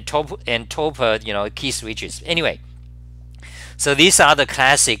 and topper, key switches. Anyway, so these are the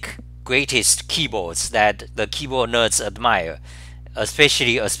classic, greatest keyboards that the keyboard nerds admire.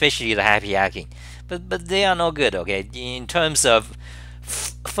 Especially the happy hacking, but they are no good. Okay, in terms of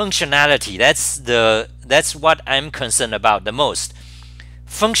functionality, that's what I'm concerned about the most.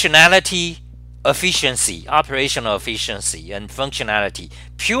 Functionality, efficiency, operational efficiency, and functionality,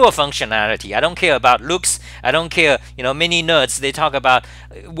 pure functionality. I don't care about looks. I don't care. Many nerds, they talk about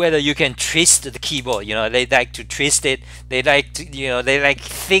whether you can twist the keyboard. They like to twist it. They like to, they like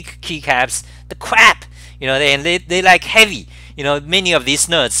thick keycaps. The crap. They like heavy. Many of these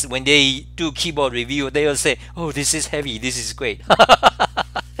nerds, when they do keyboard review, they will say, "Oh, this is heavy. This is great."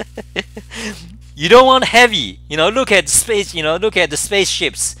 You don't want heavy. Look at space. Look at the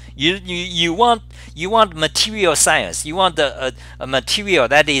spaceships. You want material science. You want a material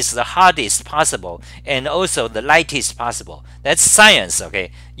that is the hardest possible and also the lightest possible. That's science.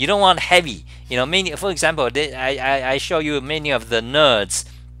 Okay. You don't want heavy. Many. For example, I show you many of the nerds.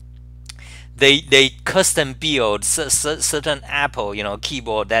 They custom build certain Apple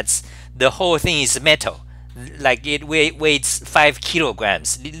keyboard that's the whole thing is metal, like it weighs 5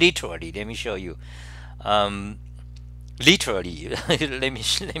 kilograms literally. Let me show you. Literally, let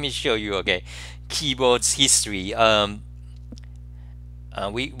me show you. Okay, keyboards history.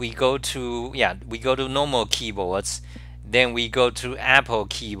 We go to normal keyboards. then we go to Apple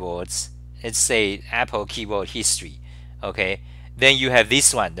keyboards. Let's say Apple keyboard history. Okay, then you have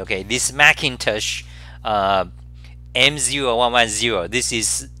this one. Okay, this Macintosh M0110. This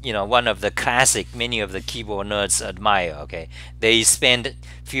is, you know, one of the classic many of the keyboard nerds admire. Okay, they spend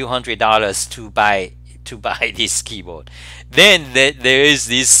few $100s to buy this keyboard. Then there is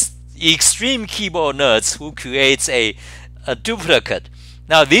this extreme keyboard nerds who creates a duplicate.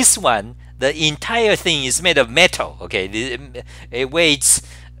 Now this one, the entire thing is made of metal. Okay, it weighs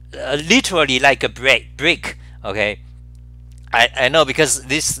literally like a brick. Okay, I know because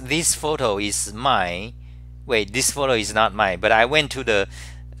this photo is mine. Wait, this photo is not mine, but I went to the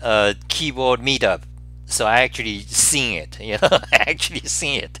keyboard meetup, so I actually seen it. You know, I actually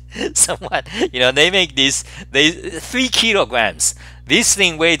seen it. Someone, you know, they make this. 3 kilograms. This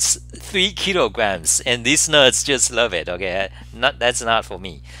thing weighs 3 kilograms, and these nerds just love it. Okay, that's not for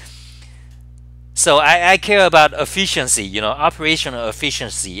me. So I care about efficiency, you know, operational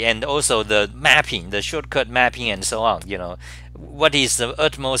efficiency, and also the mapping, the shortcut mapping, and so on. You know, what is the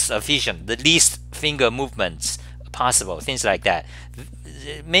utmost efficient, the least finger movements possible, things like that.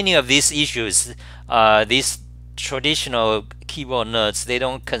 Many of these issues, these traditional keyboard nerds, they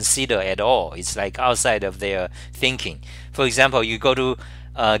don't consider at all. It's like outside of their thinking. For example, you go to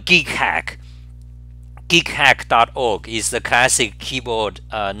Geekhack. Geekhack.org is the classic keyboard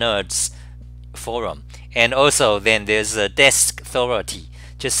nerds forum, and also then there's a Desk Authority.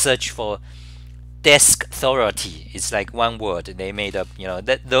 Just search for Desk Authority. It's like one word they made up. You know,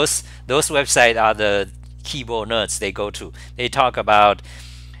 that those websites are the keyboard nerds they go to. They talk about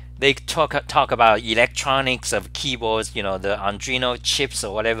electronics of keyboards. You know, the Arduino chips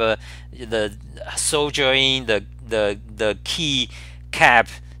or whatever, the soldering, the key cap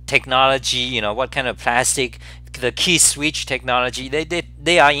technology. You know, what kind of plastic, the key switch technology.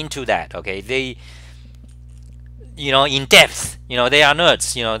 They are into that. Okay, they, you know, in depth. You know, they are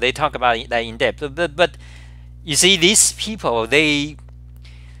nerds. You know, they talk about that in depth. But you see, these people, they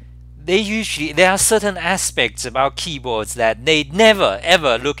usually, there are certain aspects about keyboards that they never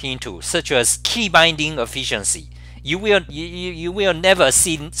ever look into, such as key binding efficiency. You will never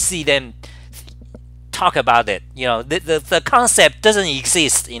see them talk about it. You know, the concept doesn't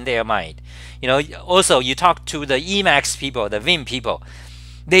exist in their mind. You know, also you talk to the Emacs people, the Vim people.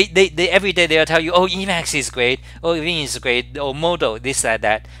 They every day they'll tell you, oh, Emacs is great, oh, Vim is great, oh, Modo, this,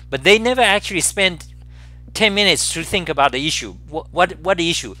 that. But they never actually spend 10 minutes to think about the issue. What the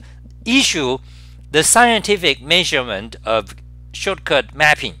issue? The scientific measurement of shortcut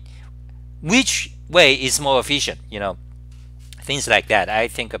mapping. Which way is more efficient? You know, things like that. I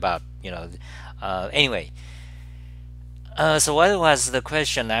think about, you know. Anyway. So what was the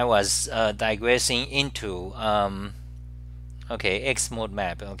question I was digressing into? Okay, X mode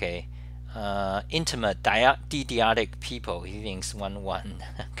map. Okay, intimate idiotic people. He thinks 1-1.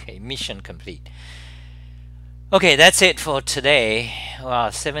 Okay, mission complete. Okay, that's it for today.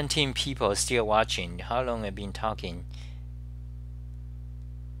 Wow, 17 people still watching. How long have I been talking?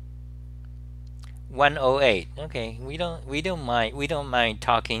 108. Okay, we don't mind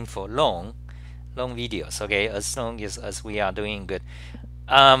talking for long videos. Okay, as long as we are doing good.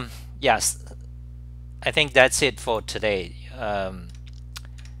 Yes, I think that's it for today.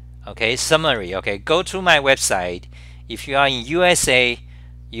 Okay, summary. Okay, go to my website. If you are in USA,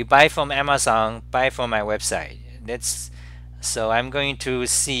 you buy from Amazon, buy from my website. That's so I'm going to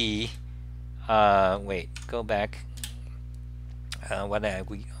see. Wait, go back. What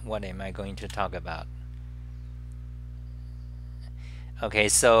am I going to talk about? Okay,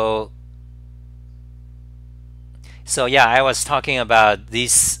 so yeah, I was talking about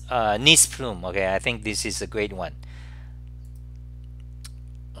this Nice plume. Okay, I think this is a great one.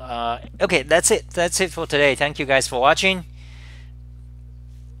 Okay, that's it for today. Thank you guys for watching.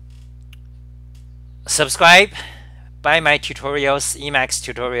 Subscribe, buy my tutorials, Emacs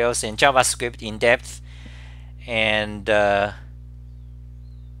tutorials and JavaScript in depth, and bye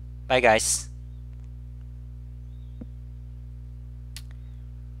guys.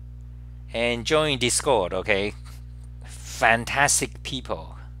 And join Discord. Okay, fantastic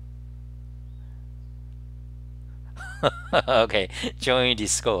people. Okay, join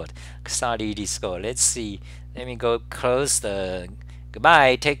Discord. Study Discord. Let's see. Let me go close the.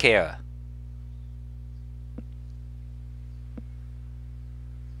 Goodbye. Take care.